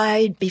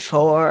tried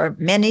before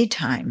many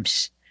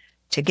times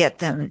to get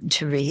them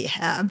to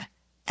rehab,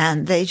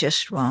 and they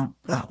just won't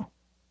go.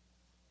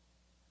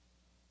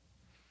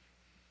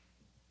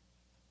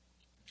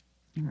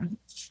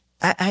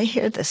 I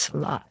hear this a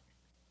lot.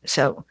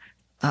 So,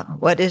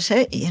 what is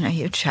it? You know,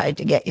 you tried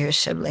to get your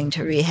sibling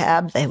to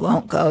rehab. They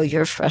won't go.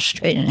 You're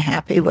frustrated and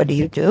happy. What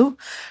do?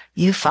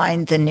 You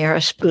find the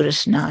nearest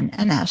Buddhist nun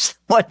and ask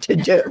them what to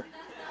do.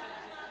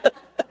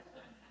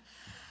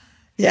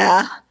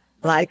 Yeah,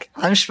 like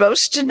I'm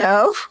supposed to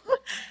know.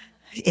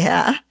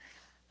 Yeah.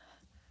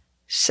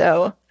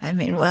 So, I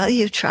mean, well,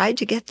 you tried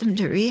to get them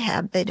to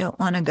rehab. They don't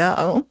want to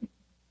go.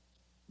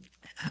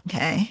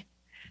 Okay.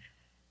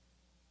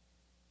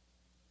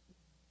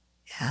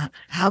 Yeah.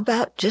 How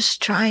about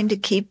just trying to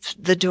keep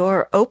the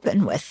door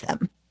open with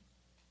them?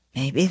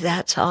 Maybe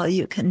that's all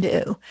you can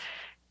do.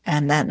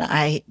 And then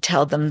I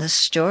tell them the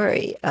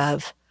story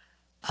of,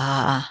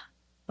 well,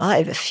 I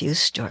have a few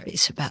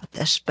stories about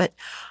this, but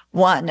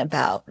one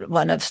about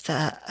one of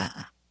the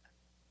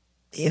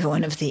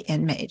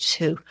inmates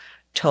who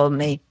told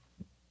me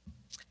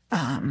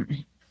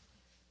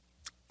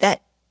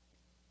that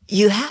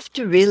you have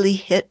to really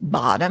hit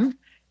bottom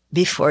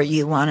before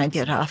you want to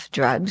get off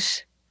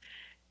drugs.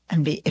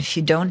 And if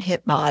you don't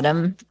hit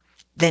bottom,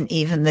 then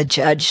even the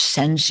judge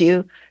sends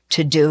you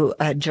to do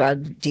a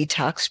drug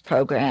detox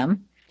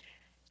program.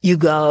 You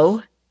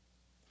go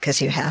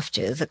because you have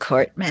to. The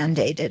court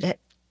mandated it.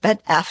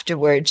 But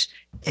afterwards,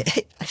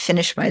 I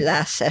finished my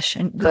last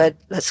session. Good.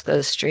 Let's go to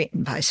the street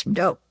and buy some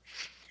dope.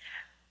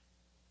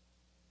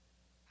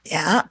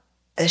 Yeah.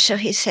 So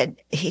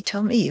he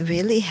told me you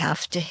really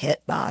have to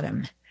hit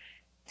bottom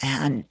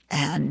and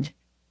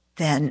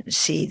then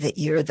see that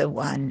you're the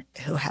one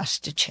who has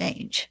to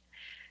change.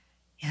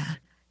 Yeah.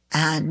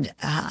 And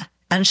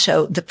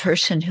so the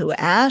person who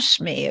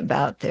asked me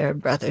about their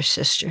brother,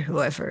 sister,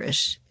 whoever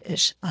is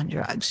on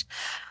drugs,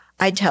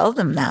 I tell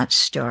them that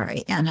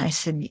story. And I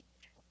said,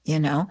 you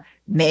know,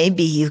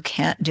 maybe you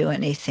can't do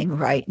anything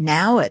right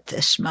now at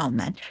this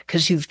moment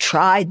because you've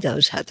tried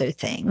those other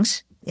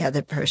things. The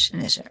other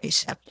person isn't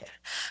receptive.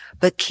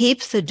 But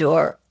keep the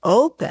door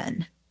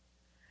open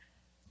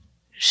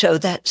so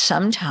that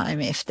sometime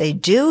if they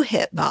do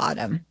hit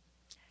bottom,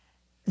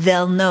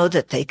 they'll know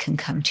that they can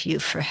come to you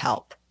for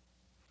help.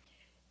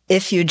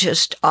 If you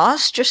just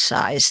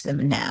ostracize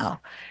them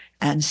now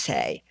and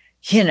say,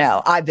 you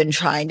know, I've been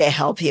trying to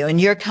help you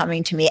and you're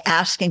coming to me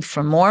asking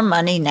for more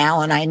money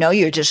now, and I know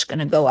you're just going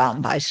to go out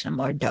and buy some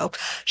more dope.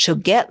 So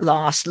get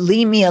lost,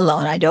 leave me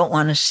alone. I don't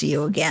want to see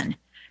you again.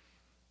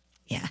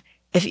 Yeah.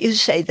 If you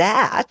say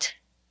that,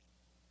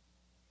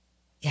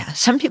 yeah,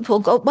 some people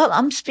go, well,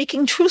 I'm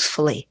speaking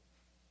truthfully.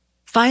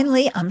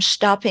 Finally, I'm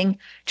stopping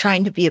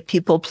trying to be a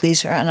people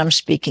pleaser and I'm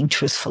speaking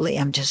truthfully.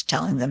 I'm just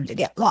telling them to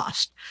get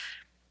lost.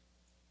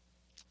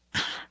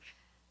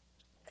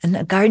 And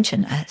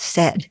Nagarjuna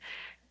said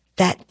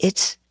that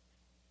it's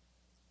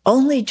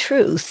only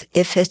truth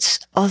if it's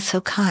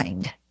also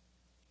kind.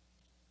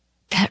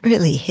 That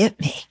really hit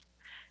me.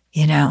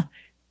 You know,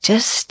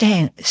 just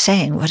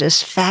saying what is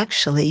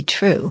factually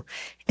true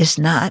is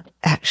not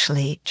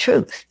actually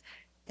truth.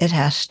 It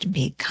has to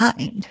be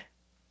kind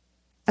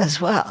as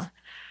well.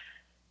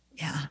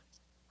 Yeah.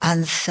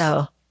 And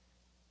so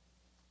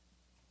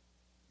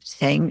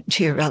saying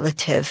to your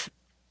relative,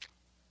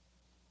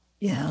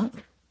 you know,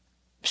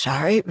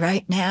 sorry,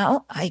 right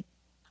now,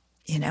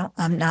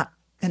 I'm not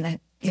going to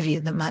give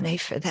you the money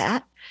for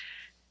that.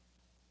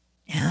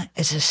 Yeah.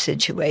 It's a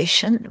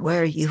situation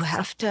where you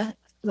have to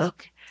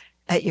look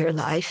at your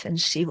life and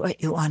see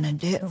what you want to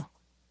do.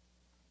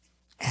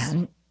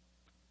 And,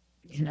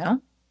 you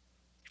know,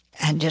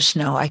 and just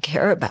know I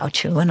care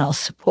about you and I'll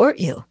support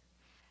you.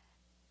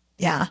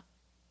 Yeah.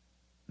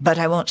 But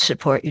I won't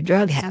support your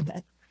drug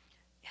habit.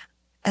 Yeah.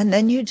 And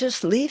then you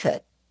just leave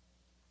it.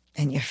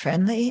 And you're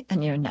friendly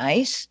and you're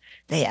nice.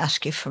 They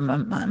ask you for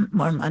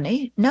more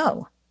money.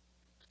 No.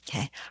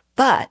 Okay.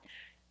 But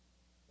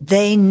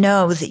they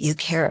know that you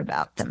care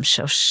about them.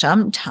 So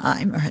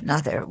sometime or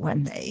another,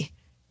 when they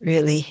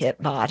really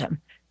hit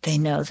bottom, they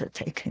know that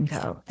they can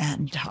go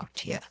and talk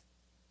to you.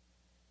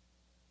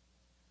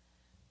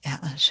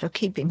 Yeah. So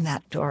keeping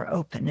that door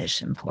open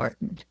is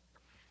important.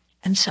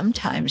 And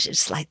sometimes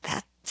it's like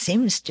that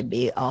seems to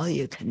be all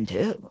you can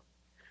do.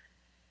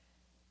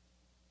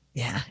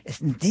 Yeah,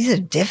 these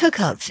are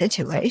difficult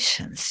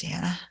situations.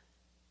 Yeah,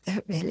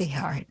 they're really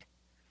hard.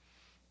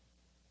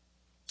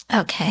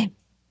 Okay.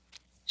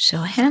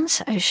 So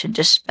hence I should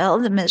dispel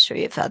the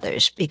misery of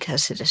others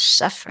because it is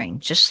suffering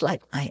just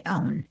like my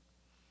own.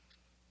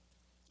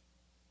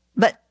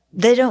 But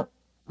they don't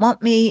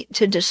want me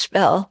to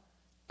dispel.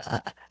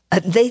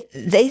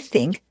 They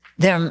think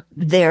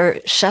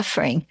their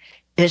suffering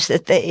is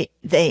that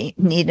they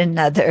need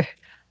another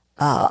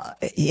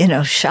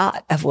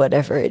shot of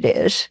whatever it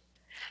is,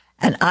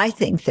 and I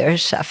think their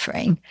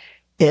suffering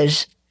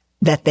is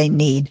that they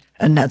need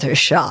another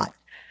shot.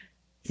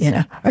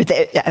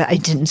 I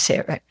didn't say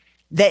it right.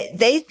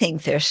 They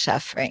think their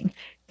suffering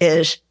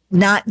is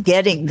not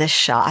getting the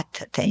shot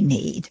that they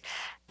need.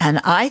 And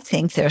I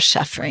think their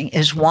suffering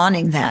is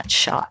wanting that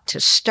shot to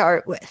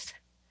start with.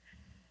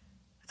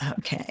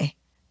 Okay.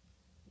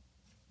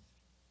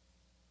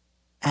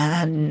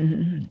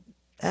 And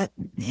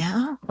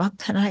what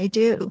can I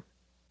do?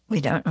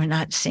 We're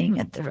not seeing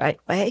it the right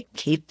way.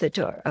 Keep the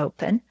door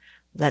open.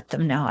 Let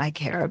them know I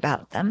care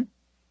about them.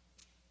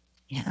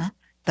 Yeah.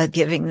 But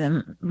giving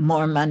them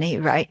more money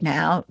right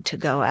now to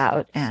go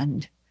out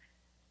and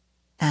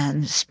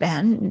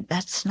spend,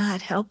 that's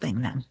not helping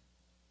them.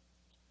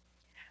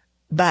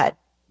 But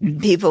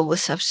people with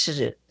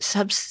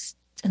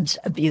substance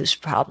abuse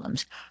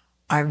problems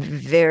are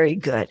very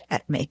good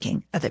at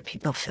making other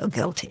people feel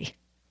guilty.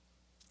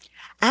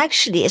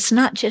 Actually, it's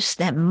not just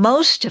them.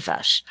 Most of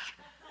us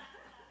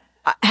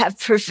have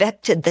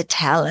perfected the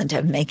talent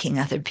of making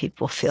other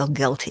people feel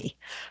guilty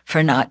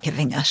for not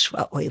giving us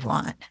what we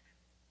want.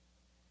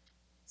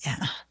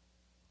 Yeah.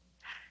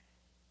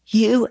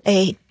 You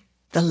ate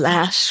the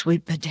last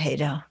sweet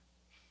potato.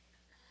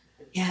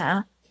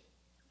 Yeah.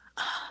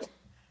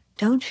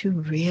 Don't you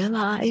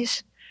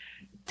realize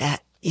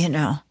that,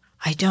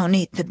 I don't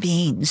eat the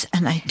beans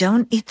and I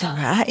don't eat the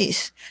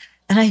rice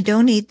and I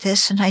don't eat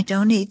this and I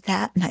don't eat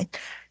that. And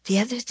the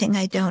other thing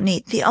I don't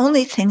eat, the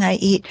only thing I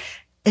eat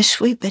is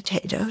sweet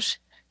potatoes.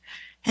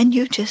 And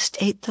you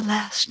just ate the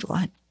last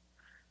one.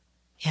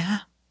 Yeah.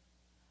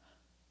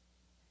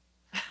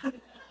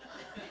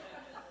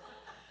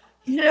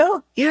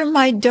 You're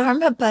my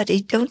Dharma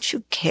buddy. Don't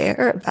you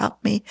care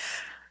about me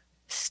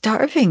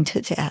starving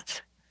to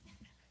death?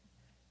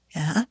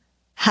 Yeah.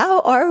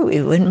 How are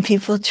we when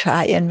people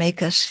try and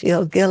make us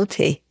feel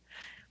guilty?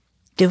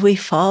 Do we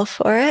fall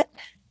for it?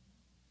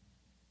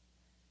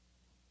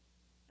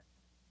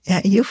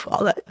 Yeah, you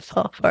fall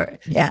for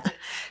it. Yeah.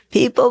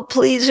 People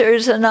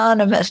pleasers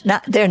anonymous.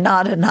 They're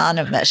not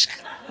anonymous.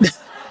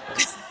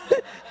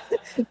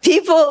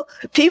 People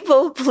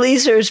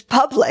pleasers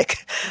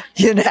public,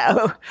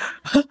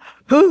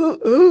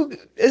 who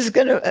is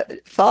going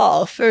to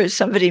fall for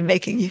somebody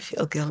making you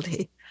feel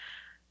guilty?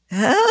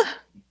 Yeah.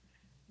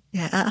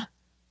 Yeah.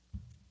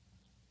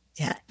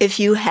 Yeah. If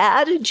you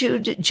had a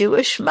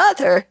Jewish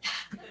mother,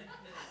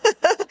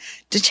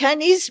 do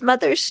Chinese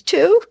mothers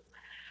too?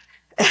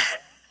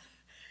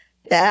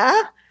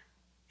 Yeah.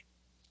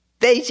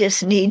 They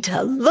just need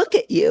to look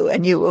at you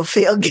and you will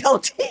feel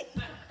guilty.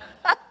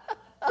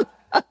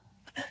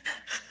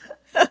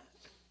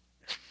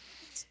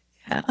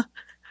 Yeah.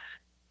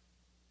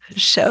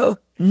 So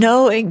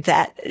knowing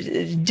that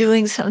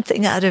doing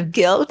something out of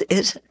guilt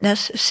isn't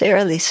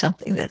necessarily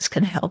something that's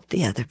going to help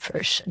the other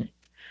person.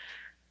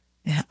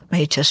 Yeah, it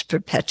may just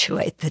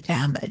perpetuate the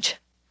damage.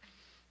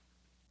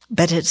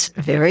 But it's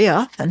very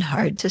often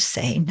hard to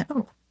say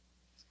no.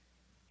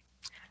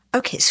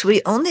 Okay, so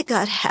we only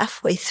got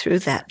halfway through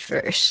that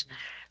verse,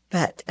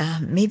 but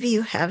maybe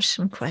you have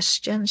some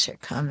questions or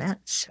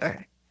comments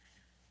or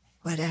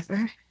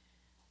whatever.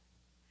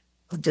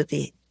 We'll do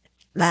the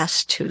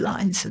last 2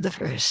 lines of the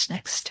verse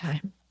next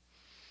time.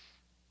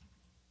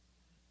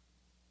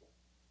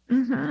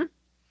 Mm-hmm.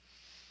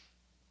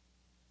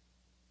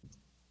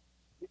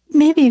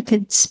 Maybe you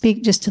could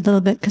speak just a little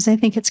bit, because I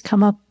think it's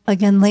come up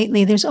again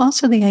lately. There's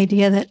also the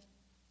idea that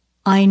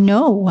I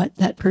know what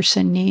that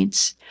person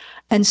needs.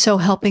 And so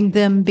helping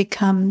them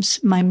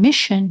becomes my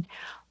mission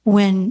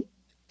when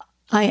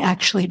I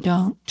actually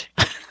don't.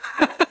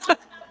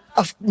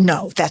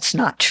 No, that's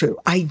not true.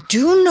 I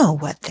do know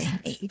what they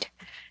need.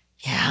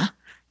 Yeah,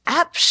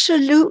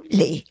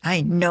 absolutely.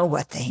 I know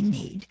what they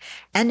need.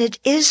 And it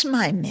is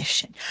my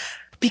mission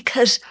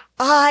because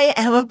I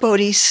am a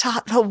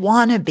bodhisattva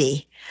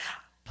wannabe.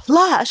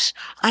 Plus,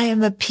 I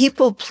am a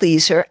people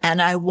pleaser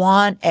and I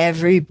want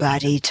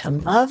everybody to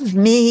love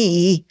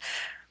me.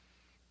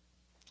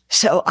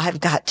 So I've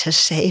got to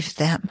save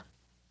them.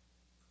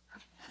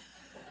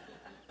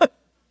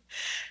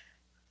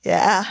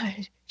 Yeah,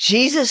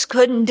 Jesus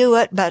couldn't do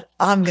it, but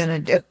I'm going to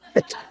do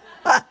it.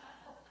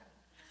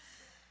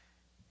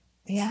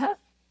 Yeah.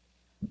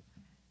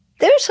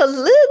 There's a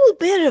little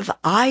bit of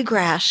eye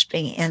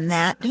grasping in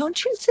that,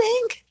 don't you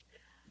think?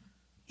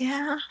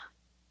 Yeah.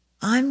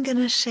 I'm going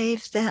to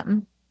save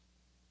them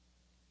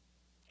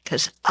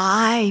because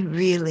I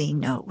really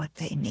know what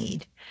they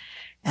need.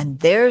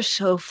 And they're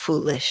so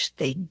foolish,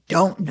 they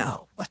don't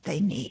know what they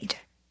need.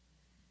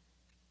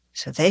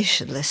 So they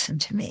should listen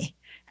to me.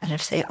 And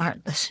if they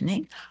aren't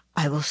listening,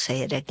 I will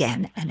say it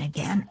again and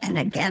again and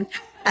again.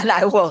 And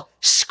I will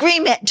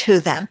scream it to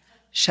them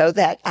so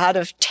that out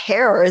of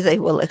terror, they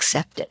will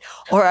accept it.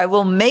 Or I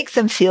will make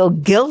them feel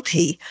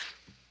guilty,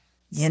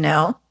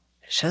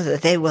 so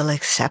that they will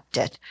accept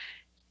it.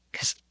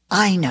 Because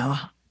I know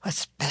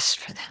what's best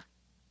for them.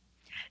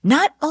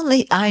 Not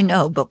only I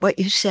know, but what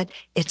you said,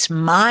 it's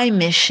my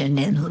mission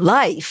in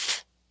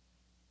life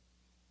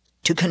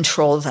to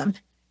control them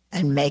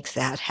and make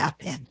that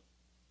happen.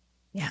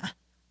 Yeah.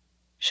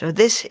 So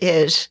this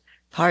is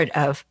part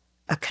of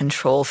a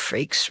control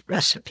freak's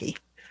recipe.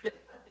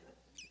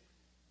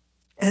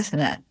 Isn't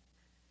it?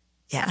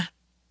 Yeah.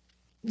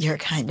 You're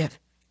kind of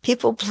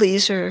people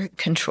pleaser,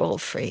 control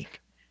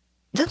freak.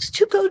 Those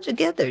two go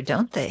together,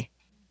 don't they?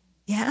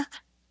 Yeah.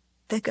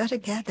 They go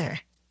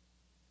together.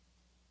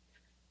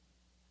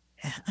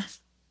 Yeah.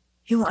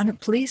 You want to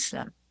please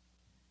them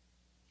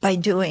by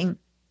doing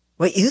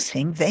what you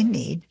think they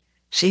need.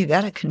 So you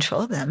got to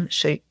control them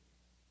so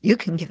you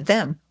can give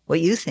them what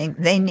you think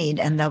they need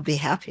and they'll be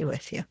happy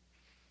with you.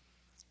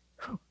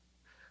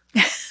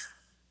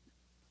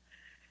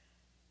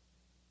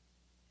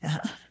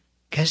 Yeah.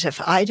 Because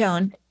if I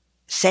don't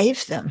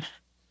save them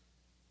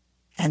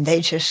and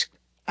I just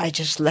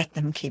let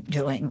them keep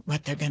doing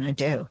what they're going to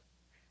do,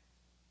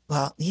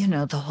 well,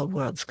 the whole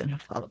world's going to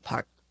fall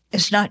apart.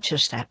 It's not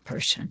just that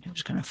person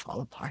who's going to fall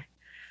apart,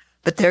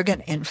 but they're going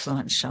to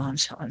influence so and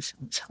so and so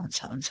and so and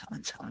so and so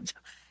and so and so.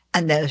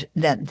 And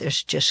then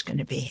there's just going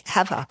to be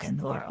havoc in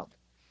the world.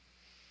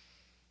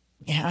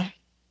 Yeah.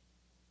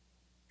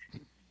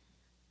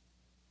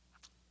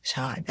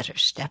 So I better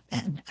step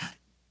in.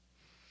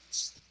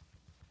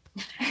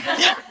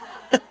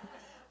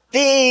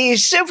 Be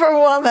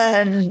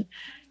Superwoman,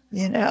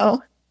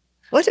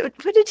 What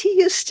did he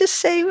used to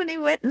say when he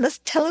went in the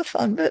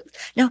telephone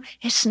booth? No,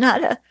 it's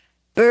not a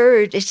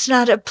bird. It's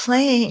not a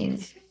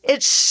plane.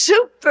 It's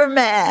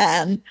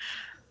Superman.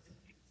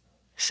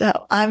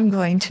 So I'm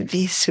going to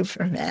be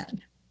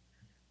Superman.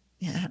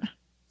 Yeah.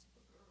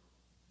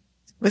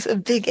 With a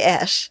big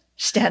S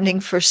standing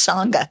for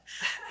Sangha.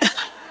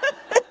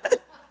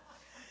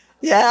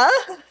 Yeah?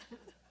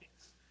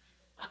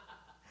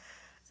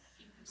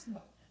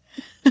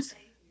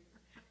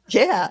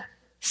 Yeah.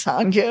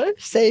 Sangha,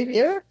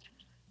 Savior.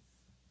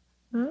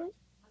 Hmm?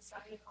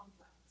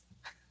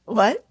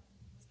 What?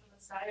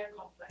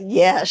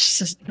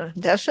 Yes,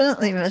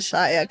 definitely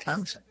Messiah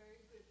comes.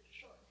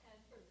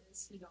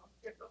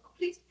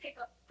 Please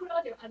put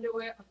on your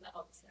underwear on the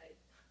outside.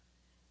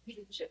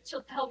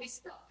 She'll tell me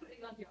stop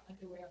putting on your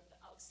underwear on the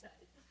outside,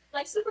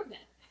 like Superman.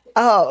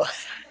 Oh.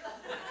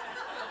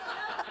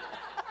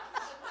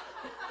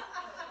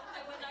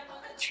 And when I'm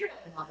on a trip,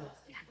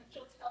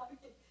 she'll tell me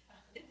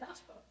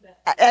enough of that.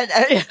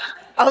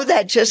 And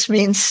that just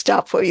means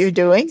stop what you're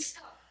doing?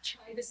 Stop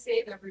trying to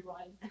save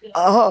everyone.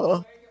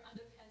 Oh. Wear your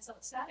underpants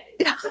outside.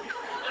 Yeah.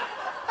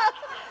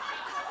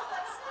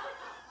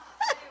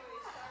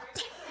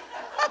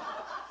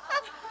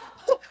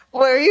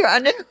 Wear your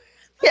underwear.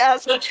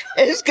 Yes,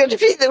 it's going to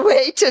be the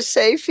way to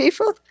save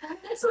people.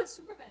 That's what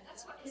Superman.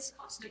 That's what his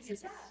costume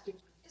is.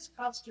 His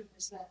costume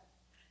is that.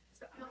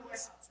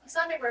 His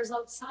underwear is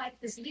outside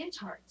his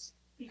leotards.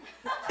 We'll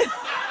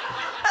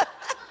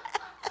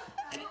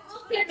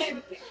send him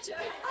a picture.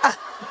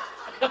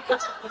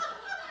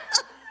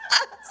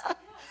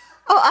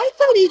 Oh, I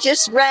thought he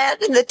just ran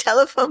in the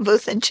telephone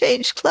booth and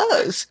changed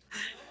clothes.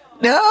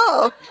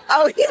 No.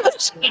 Oh, he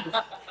was.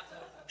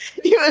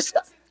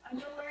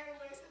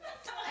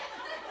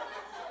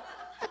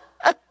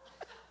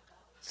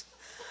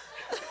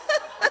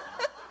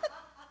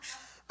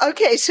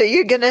 Okay, so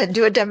you're going to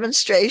do a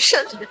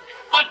demonstration?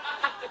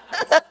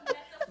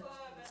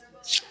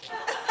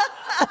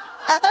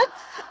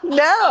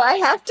 No, I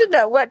have to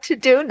know what to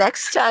do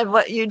next time.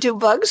 What you do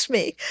bugs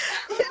me.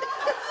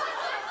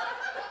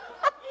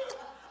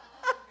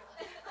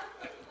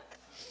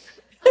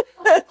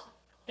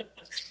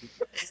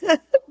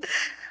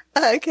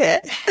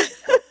 Okay.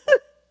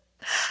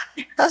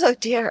 Oh,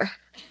 dear.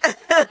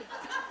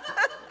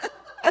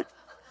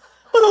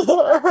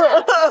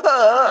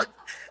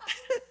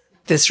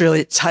 This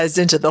really ties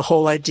into the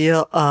whole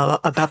idea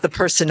about the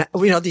person,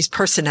 these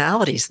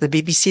personalities, the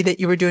BBC that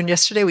you were doing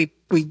yesterday.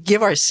 We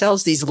give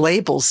ourselves these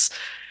labels,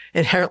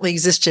 inherently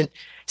existent,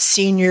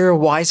 senior,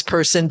 wise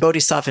person,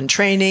 bodhisattva in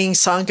training,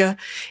 sangha,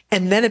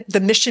 and then the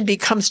mission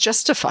becomes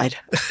justified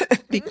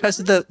because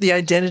of the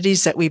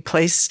identities that we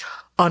place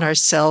on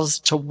ourselves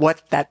to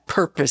what that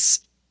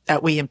purpose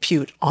that we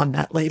impute on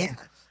that label.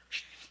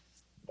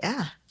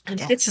 Yeah. And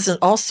it gets us in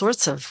all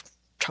sorts of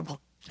trouble.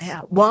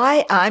 Yeah.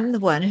 Why I'm the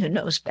one who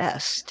knows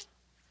best.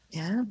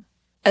 Yeah.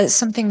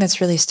 Something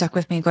that's really stuck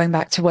with me, going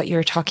back to what you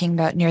were talking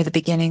about near the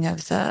beginning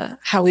of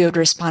how we would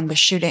respond with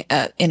shooting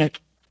in an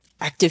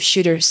active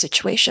shooter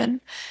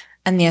situation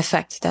and the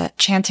effect that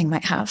chanting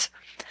might have.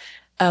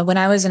 When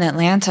I was in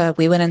Atlanta,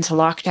 we went into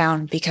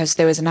lockdown because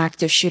there was an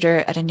active shooter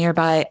at a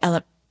nearby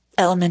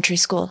elementary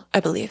school, I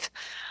believe.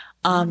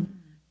 And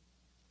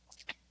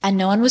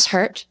no one was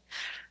hurt.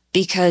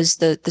 because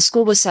the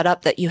school was set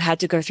up that you had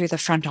to go through the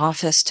front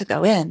office to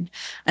go in.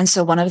 And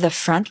so one of the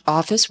front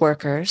office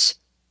workers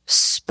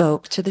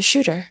spoke to the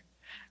shooter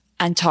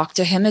and talked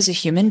to him as a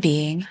human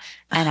being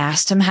and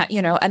asked him how,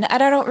 and I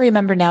don't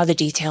remember now the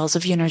details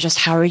of, just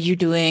how are you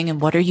doing and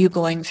what are you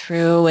going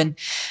through? And,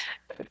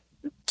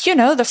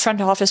 the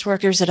front office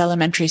workers at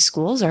elementary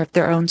schools are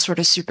their own sort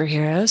of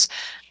superheroes,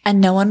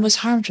 and no one was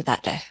harmed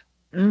that day.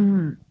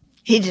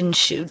 He didn't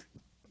shoot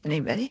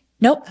anybody?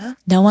 Nope.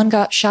 No one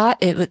got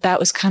shot. That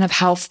was kind of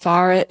how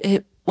far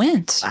it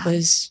went. Wow.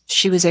 Was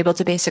she was able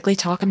to basically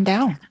talk him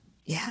down.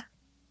 Yeah.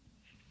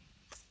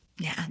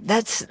 Yeah,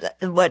 that's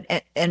what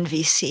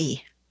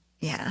NVC,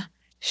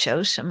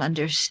 shows some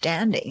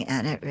understanding,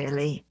 and it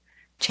really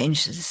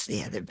changes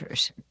the other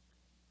person.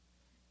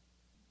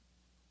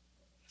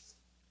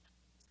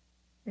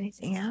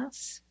 Anything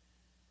else?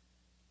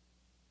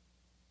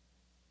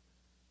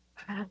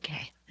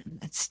 Okay,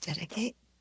 let's dedicate.